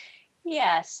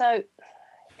 Yeah, so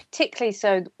particularly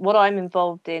so what I'm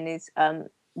involved in is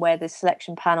where there's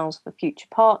selection panels for future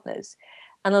partners.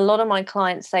 And a lot of my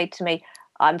clients say to me,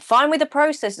 I'm fine with the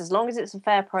process as long as it's a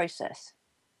fair process.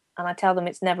 And I tell them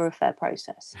it's never a fair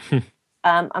process.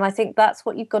 And I think that's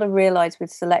what you've got to realize with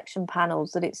selection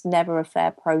panels, that it's never a fair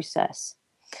process.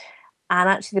 And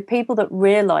actually the people that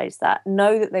realize that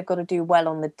know that they've got to do well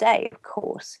on the day, of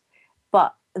course,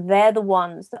 but they're the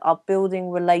ones that are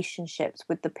building relationships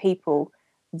with the people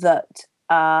that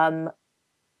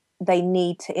they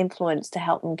need to influence to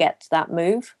help them get to that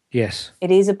move. Yes.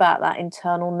 It is about that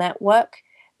internal network.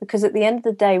 Because at the end of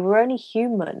the day, we're only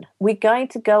human. We're going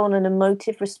to go on an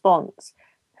emotive response.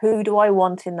 Who do I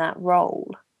want in that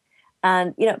role?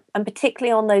 And, and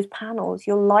particularly on those panels,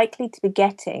 you're likely to be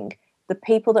getting the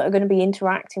people that are going to be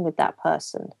interacting with that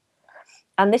person.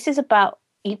 And this is about,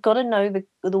 you've got to know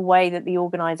the way that the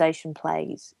organization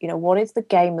plays. What is the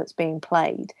game that's being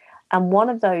played? And one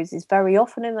of those is very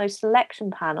often in those selection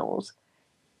panels,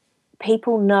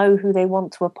 people know who they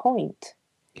want to appoint.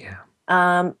 Yeah.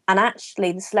 And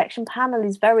actually, the selection panel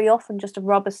is very often just a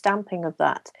rubber stamping of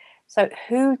that. So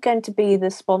who's going to be the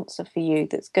sponsor for you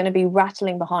that's going to be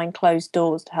rattling behind closed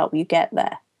doors to help you get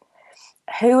there?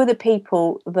 Who are the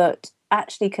people that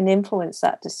actually can influence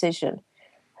that decision?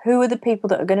 Who are the people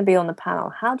that are going to be on the panel?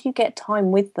 How do you get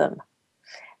time with them?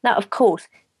 Now, of course,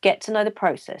 get to know the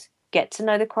process, get to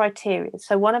know the criteria.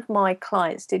 So one of my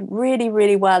clients did really,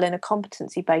 really well in a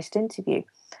competency-based interview.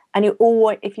 And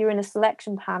if you're in a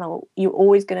selection panel, you're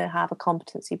always going to have a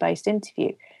competency-based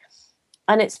interview.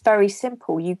 And it's very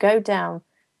simple. You go down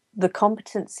the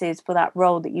competencies for that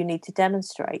role that you need to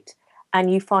demonstrate,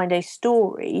 and you find a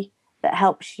story that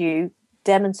helps you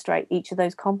demonstrate each of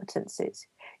those competencies.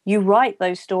 You write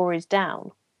those stories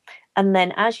down. And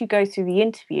then as you go through the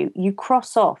interview, you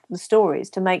cross off the stories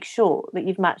to make sure that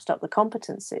you've matched up the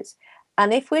competencies.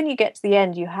 And if when you get to the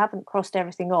end, you haven't crossed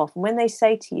everything off, and when they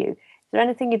say to you, is there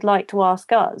anything you'd like to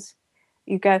ask us?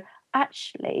 You go,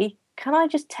 actually, can I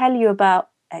just tell you about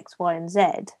X, Y, and Z?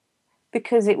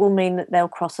 Because it will mean that they'll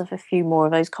cross off a few more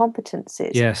of those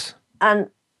competencies. Yes. And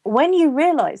when you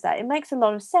realize that, it makes a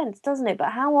lot of sense, doesn't it?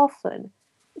 But how often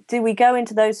do we go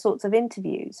into those sorts of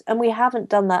interviews and we haven't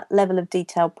done that level of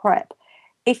detailed prep?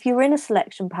 If you're in a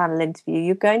selection panel interview,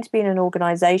 you're going to be in an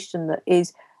organization that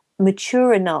is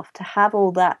mature enough to have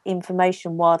all that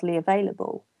information widely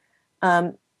available.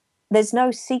 There's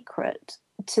no secret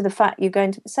to the fact you're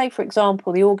going to say, for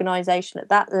example, the organization at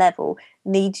that level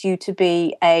needs you to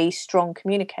be a strong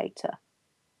communicator.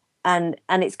 And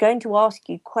it's going to ask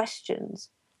you questions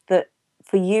that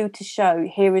for you to show,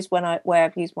 here is where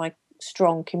I've used my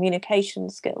strong communication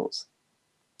skills.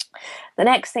 The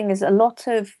next thing is a lot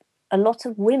of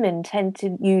women tend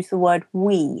to use the word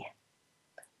we.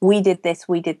 We did this,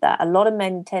 we did that. A lot of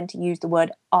men tend to use the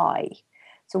word I.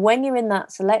 So when you're in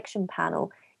that selection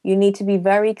panel, you need to be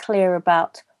very clear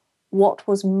about what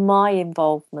was my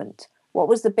involvement, what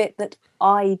was the bit that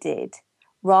I did,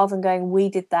 rather than going, we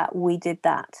did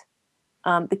that,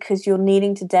 because you're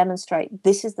needing to demonstrate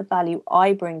this is the value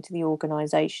I bring to the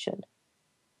organisation.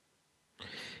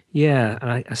 Yeah,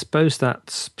 and I suppose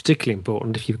that's particularly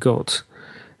important if you've got,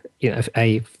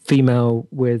 a female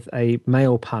with a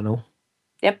male panel.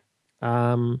 Yep.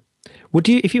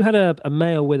 If you had a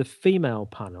male with a female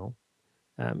panel,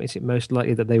 is it most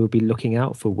likely that they would be looking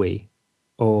out for we,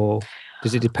 or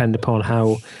does it depend upon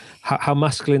how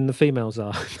masculine the females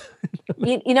are?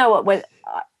 you know what?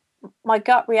 My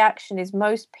gut reaction is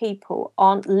most people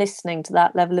aren't listening to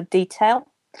that level of detail.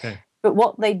 Okay. But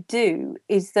what they do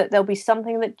is that there'll be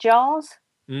something that jars.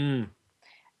 Mm.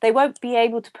 They won't be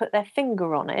able to put their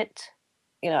finger on it,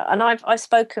 And I've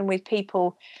spoken with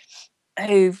people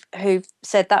who've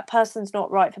said that person's not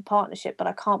right for partnership, but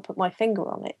I can't put my finger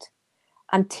on it.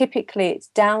 And typically, it's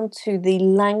down to the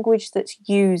language that's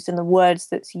used and the words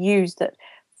that's used that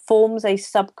forms a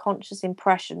subconscious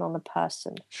impression on the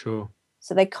person. Sure.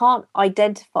 So they can't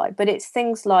identify, but it's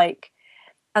things like.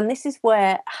 And this is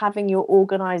where having your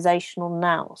organizational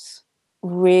nous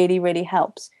really, really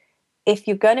helps. If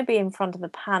you're going to be in front of a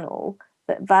panel,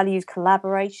 that values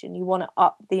collaboration, you want to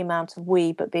up the amount of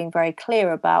we, but being very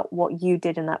clear about what you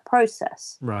did in that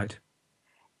process. Right.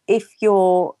 If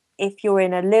you're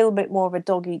in a little bit more of a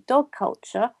dog-eat-dog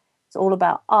culture, it's all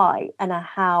about I and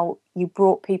how you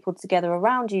brought people together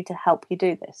around you to help you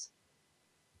do this.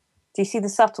 Do you see the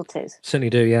subtleties?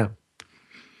 Certainly do, yeah.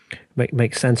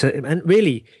 Makes sense. And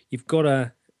really, you've got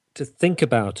to think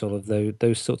about all of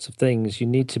those sorts of things. You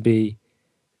need to be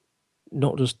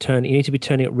you need to be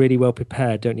turning up really well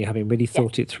prepared, don't you? Having really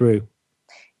thought it through.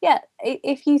 Yeah,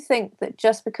 if you think that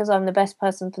just because I'm the best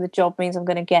person for the job means I'm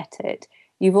going to get it,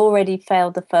 you've already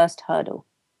failed the first hurdle.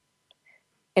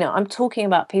 I'm talking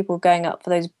about people going up for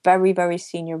those very, very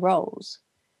senior roles.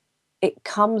 It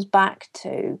comes back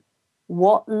to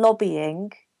what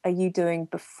lobbying are you doing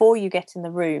before you get in the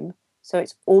room, so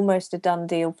it's almost a done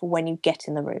deal for when you get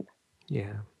in the room.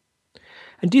 Yeah.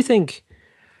 And do you think,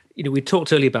 we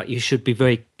talked earlier about you should be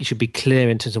clear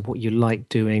in terms of what you like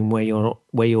doing, where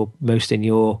you're most in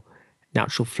your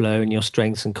natural flow and your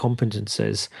strengths and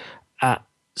competences.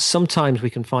 Sometimes we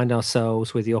can find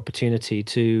ourselves with the opportunity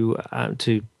to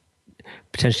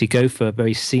potentially go for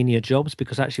very senior jobs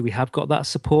because actually we have got that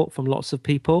support from lots of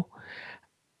people.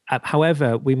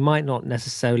 However, we might not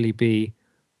necessarily be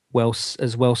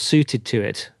as well suited to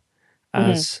it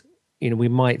as we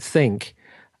might think.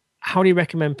 How do you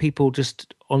recommend people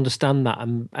just understand that?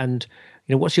 And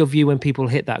what's your view when people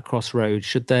hit that crossroads?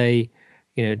 Should they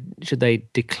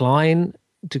decline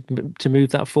to move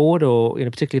that forward, or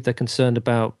particularly if they're concerned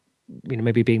about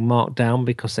maybe being marked down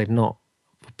because they've not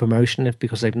promotion,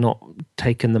 because they've not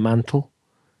taken the mantle?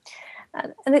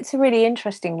 And it's a really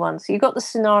interesting one. So you've got the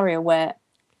scenario where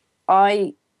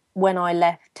when I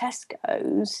left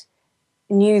Tesco's,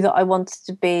 knew that I wanted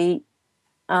to be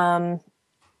an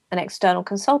external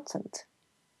consultant.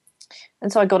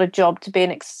 And so I got a job to be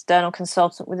an external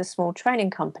consultant with a small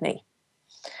training company.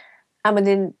 And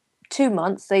within 2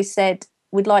 months, they said,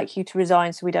 we'd like you to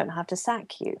resign so we don't have to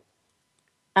sack you.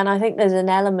 And I think there's an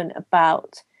element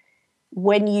about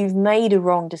when you've made a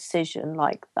wrong decision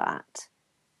like that,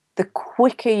 the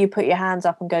quicker you put your hands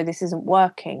up and go, this isn't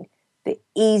working, the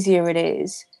easier it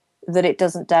is that it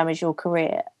doesn't damage your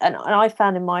career. And I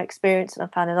found in my experience, and I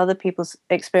found in other people's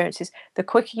experiences, the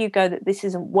quicker you go that this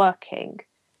isn't working,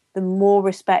 the more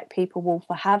respect people will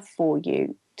have for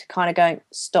you to kind of go,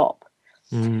 stop.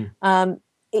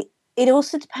 It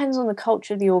also depends on the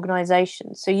culture of the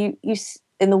organization. So you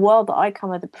in the world that I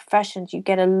come of, the professions, you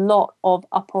get a lot of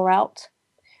up or out,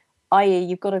 i.e.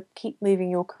 you've got to keep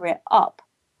moving your career up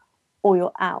or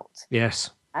you're out. Yes.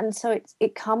 And so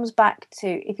it comes back to,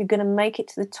 if you're going to make it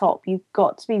to the top, you've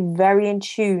got to be very in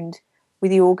tune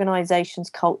with the organization's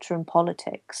culture and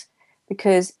politics.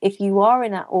 Because if you are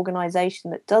in that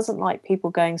organization that doesn't like people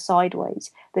going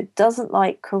sideways, that doesn't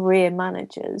like career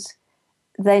managers,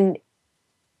 then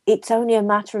it's only a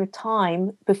matter of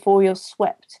time before you're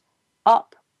swept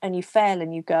up and you fail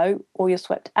and you go, or you're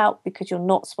swept out because you're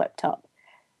not swept up.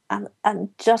 And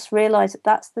just realize that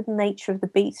that's the nature of the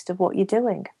beast of what you're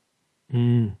doing.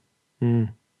 So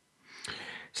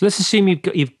let's assume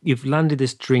you've landed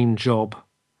this dream job,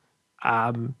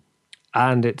 and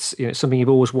it's something you've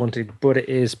always wanted, but it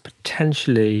is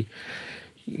potentially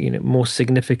more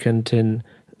significant in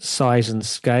size and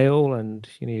scale, and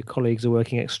your colleagues are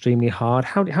working extremely hard.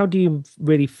 How do you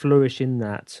really flourish in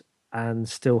that and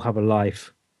still have a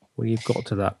life when you've got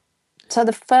to that? So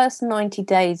the first 90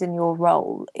 days in your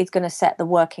role is going to set the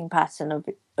working pattern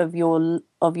of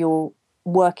your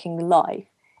working life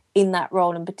in that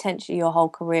role, and potentially your whole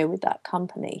career with that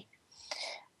company.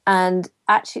 And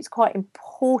actually it's quite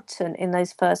important in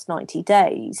those first 90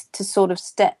 days to sort of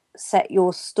set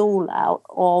your stall out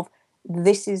of,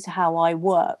 this is how I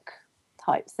work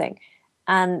type thing,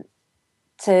 and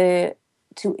to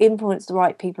influence the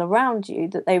right people around you,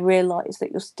 that they realize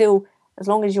that you're still, as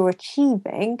long as you're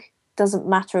achieving, doesn't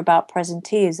matter about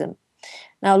presenteeism.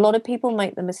 Now, a lot of people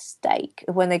make the mistake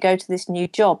of when they go to this new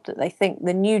job that they think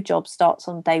the new job starts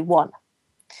on day one.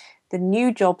 The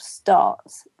new job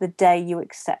starts the day you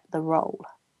accept the role.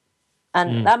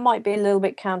 And that might be a little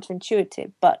bit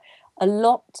counterintuitive, but a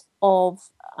lot of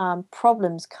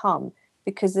problems come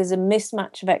because there's a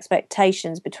mismatch of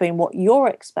expectations between what you're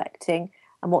expecting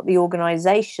and what the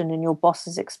organization and your boss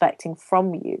is expecting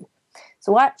from you.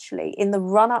 So actually, in the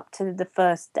run-up to the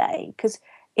first day, because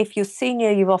if you're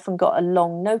senior, you've often got a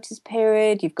long notice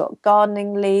period, you've got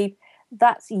gardening leave,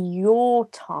 that's your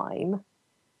time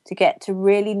to get to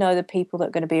really know the people that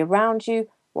are going to be around you,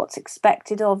 what's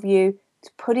expected of you, to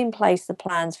put in place the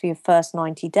plans for your first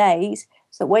 90 days,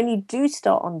 so that when you do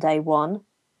start on day one,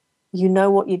 you know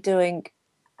what you're doing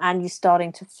and you're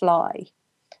starting to fly,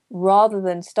 rather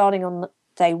than starting on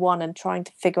day one and trying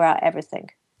to figure out everything.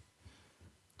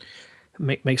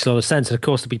 Makes a lot of sense. And of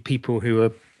course, there'll be people who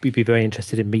would be very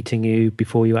interested in meeting you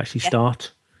before you actually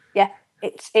start. Yeah,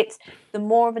 it's the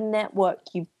more of a network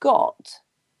you've got,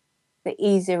 the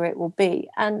easier it will be.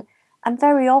 And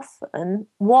very often,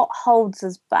 what holds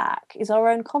us back is our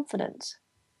own confidence.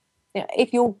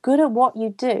 If you're good at what you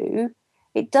do,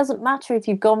 it doesn't matter if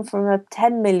you've gone from a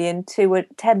 10 million to a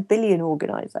 10 billion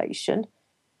organization.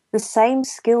 The same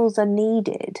skills are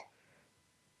needed.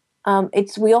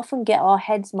 We often get our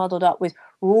heads muddled up with,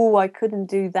 oh, I couldn't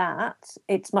do that.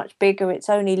 It's much bigger. It's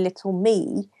only little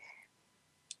me.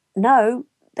 No,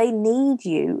 they need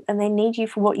you, and they need you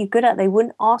for what you're good at. They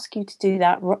wouldn't ask you to do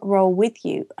that role with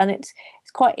you. And it's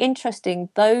quite interesting.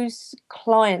 Those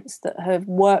clients that have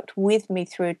worked with me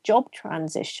through a job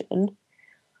transition,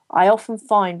 I often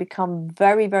find become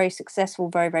very, very successful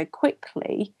very, very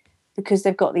quickly because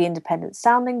they've got the independent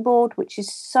sounding board, which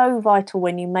is so vital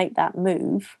when you make that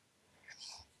move.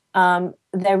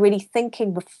 They're really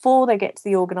thinking before they get to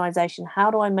the organization,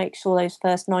 how do I make sure those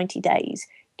first 90 days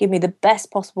give me the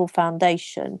best possible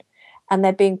foundation? And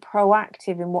they're being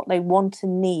proactive in what they want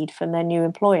and need from their new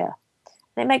employer.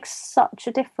 And it makes such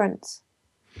a difference.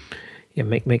 Yeah,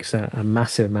 makes a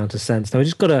massive amount of sense. Now, we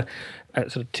just got a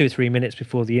sort of 2 or 3 minutes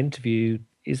before the interview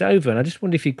is over, and I just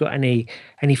wonder if you've got any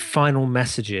final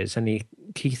messages, any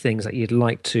key things that you'd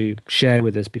like to share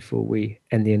with us before we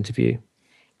end the interview.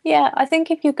 Yeah, I think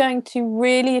if you're going to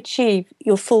really achieve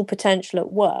your full potential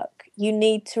at work, you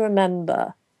need to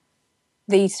remember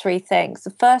these 3 things. The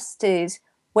first is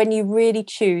when you really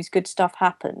choose, good stuff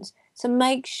happens. So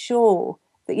make sure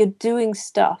that you're doing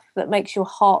stuff that makes your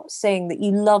heart sing, that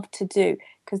you love to do,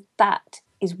 because that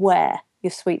is where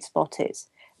your sweet spot is.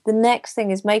 The next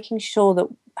thing is making sure that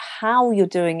how you're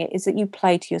doing it is that you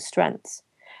play to your strengths,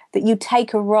 that you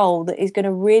take a role that is going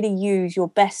to really use your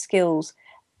best skills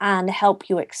and help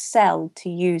you excel to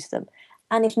use them.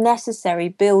 And if necessary,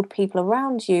 build people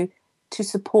around you to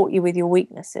support you with your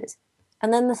weaknesses.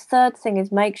 And then the third thing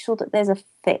is make sure that there's a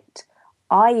fit,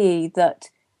 i.e. that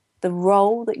the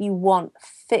role that you want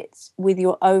fits with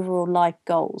your overall life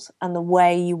goals and the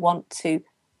way you want to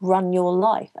run your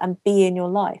life and be in your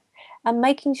life. And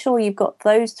making sure you've got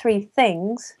those 3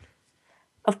 things,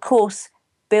 of course,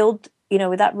 build,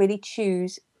 with that really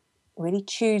choose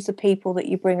the people that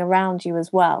you bring around you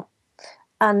as well.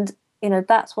 And,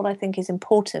 that's what I think is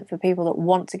important for people that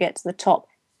want to get to the top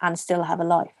and still have a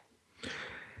life.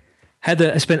 Heather,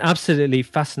 it's been absolutely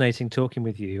fascinating talking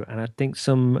with you. And I think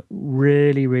some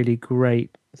really, really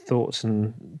great thoughts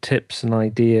and tips and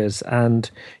ideas.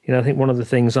 And, I think one of the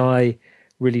things I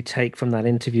really take from that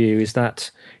interview is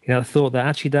that, I thought that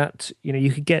actually that,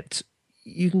 you can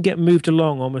get moved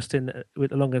along almost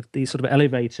along the sort of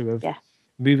elevator of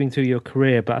moving through your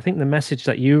career. But I think the message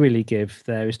that you really give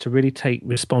there is to really take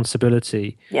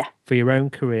responsibility for your own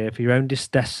career, for your own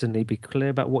destiny, be clear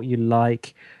about what you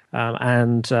like,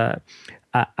 and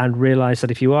realize that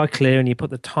if you are clear and you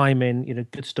put the time in,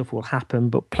 good stuff will happen,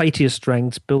 but play to your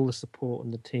strengths, build the support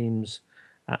and the teams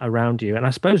around you. And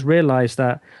I suppose realize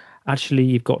that actually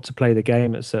you've got to play the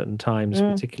game at certain times,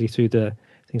 particularly through the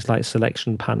things like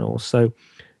selection panels. So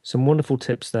some wonderful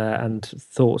tips there and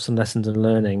thoughts and lessons and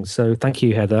learning. So thank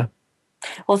you, Heather.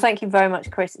 Well, thank you very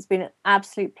much, Chris. It's been an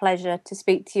absolute pleasure to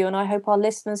speak to you, and I hope our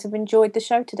listeners have enjoyed the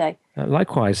show today.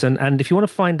 Likewise. And if you want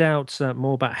to find out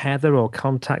more about Heather or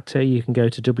contact her, you can go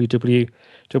to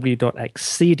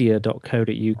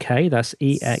www.excedia.co.uk. That's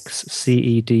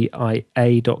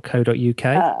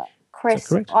excedia.co.uk.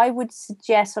 Chris, I would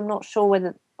suggest, I'm not sure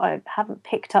whether I haven't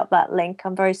picked up that link.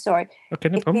 I'm very sorry. Okay,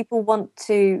 no if problem. People want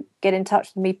to get in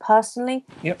touch with me personally,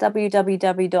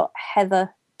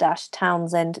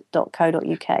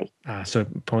 www.heather-townsend.co.uk. So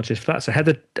apologies for that. So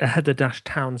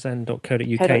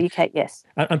heather-townsend.co.uk. Yes.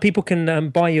 And people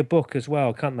can buy your book as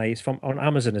well, can't they? It's on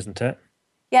Amazon, isn't it?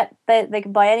 Yeah, they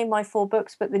can buy any of my 4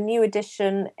 books, but the new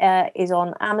edition is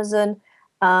on Amazon,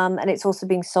 and it's also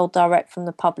being sold direct from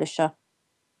the publisher.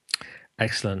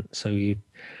 Excellent. So you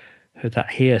heard that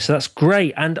here. So that's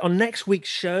great. And on next week's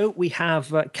show, we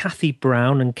have Kathy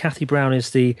Brown. And Kathy Brown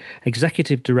is the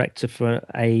executive director for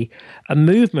a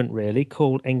movement, really,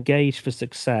 called Engage for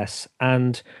Success.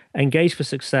 And Engage for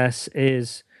Success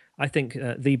is, I think,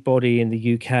 the body in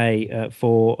the UK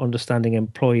for understanding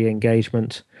employee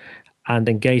engagement and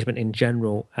engagement in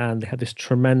general. And they have this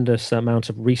tremendous amount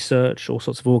of research. All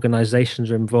sorts of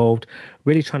organizations are involved,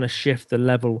 really trying to shift the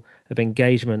level of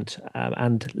engagement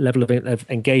and level of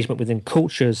engagement within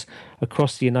cultures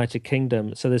across the United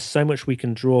Kingdom. So there's so much we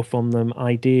can draw from them,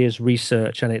 ideas,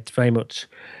 research, and it very much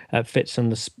fits on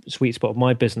the sweet spot of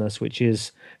my business, which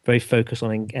is very focused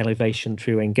on elevation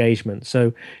through engagement.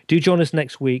 So do join us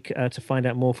next week to find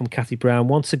out more from Cathy Brown.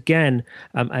 Once again,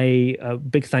 a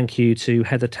big thank you to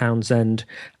Heather Townsend,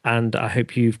 and I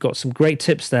hope you've got some great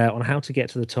tips there on how to get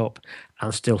to the top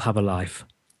and still have a life.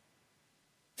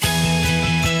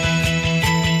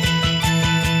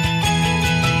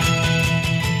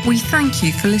 We thank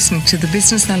you for listening to the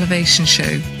Business Elevation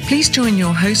Show. Please join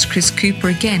your host, Chris Cooper,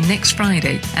 again next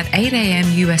Friday at 8 a.m.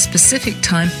 US Pacific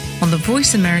Time on the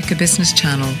Voice America Business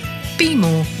Channel. Be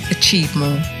more, achieve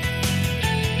more.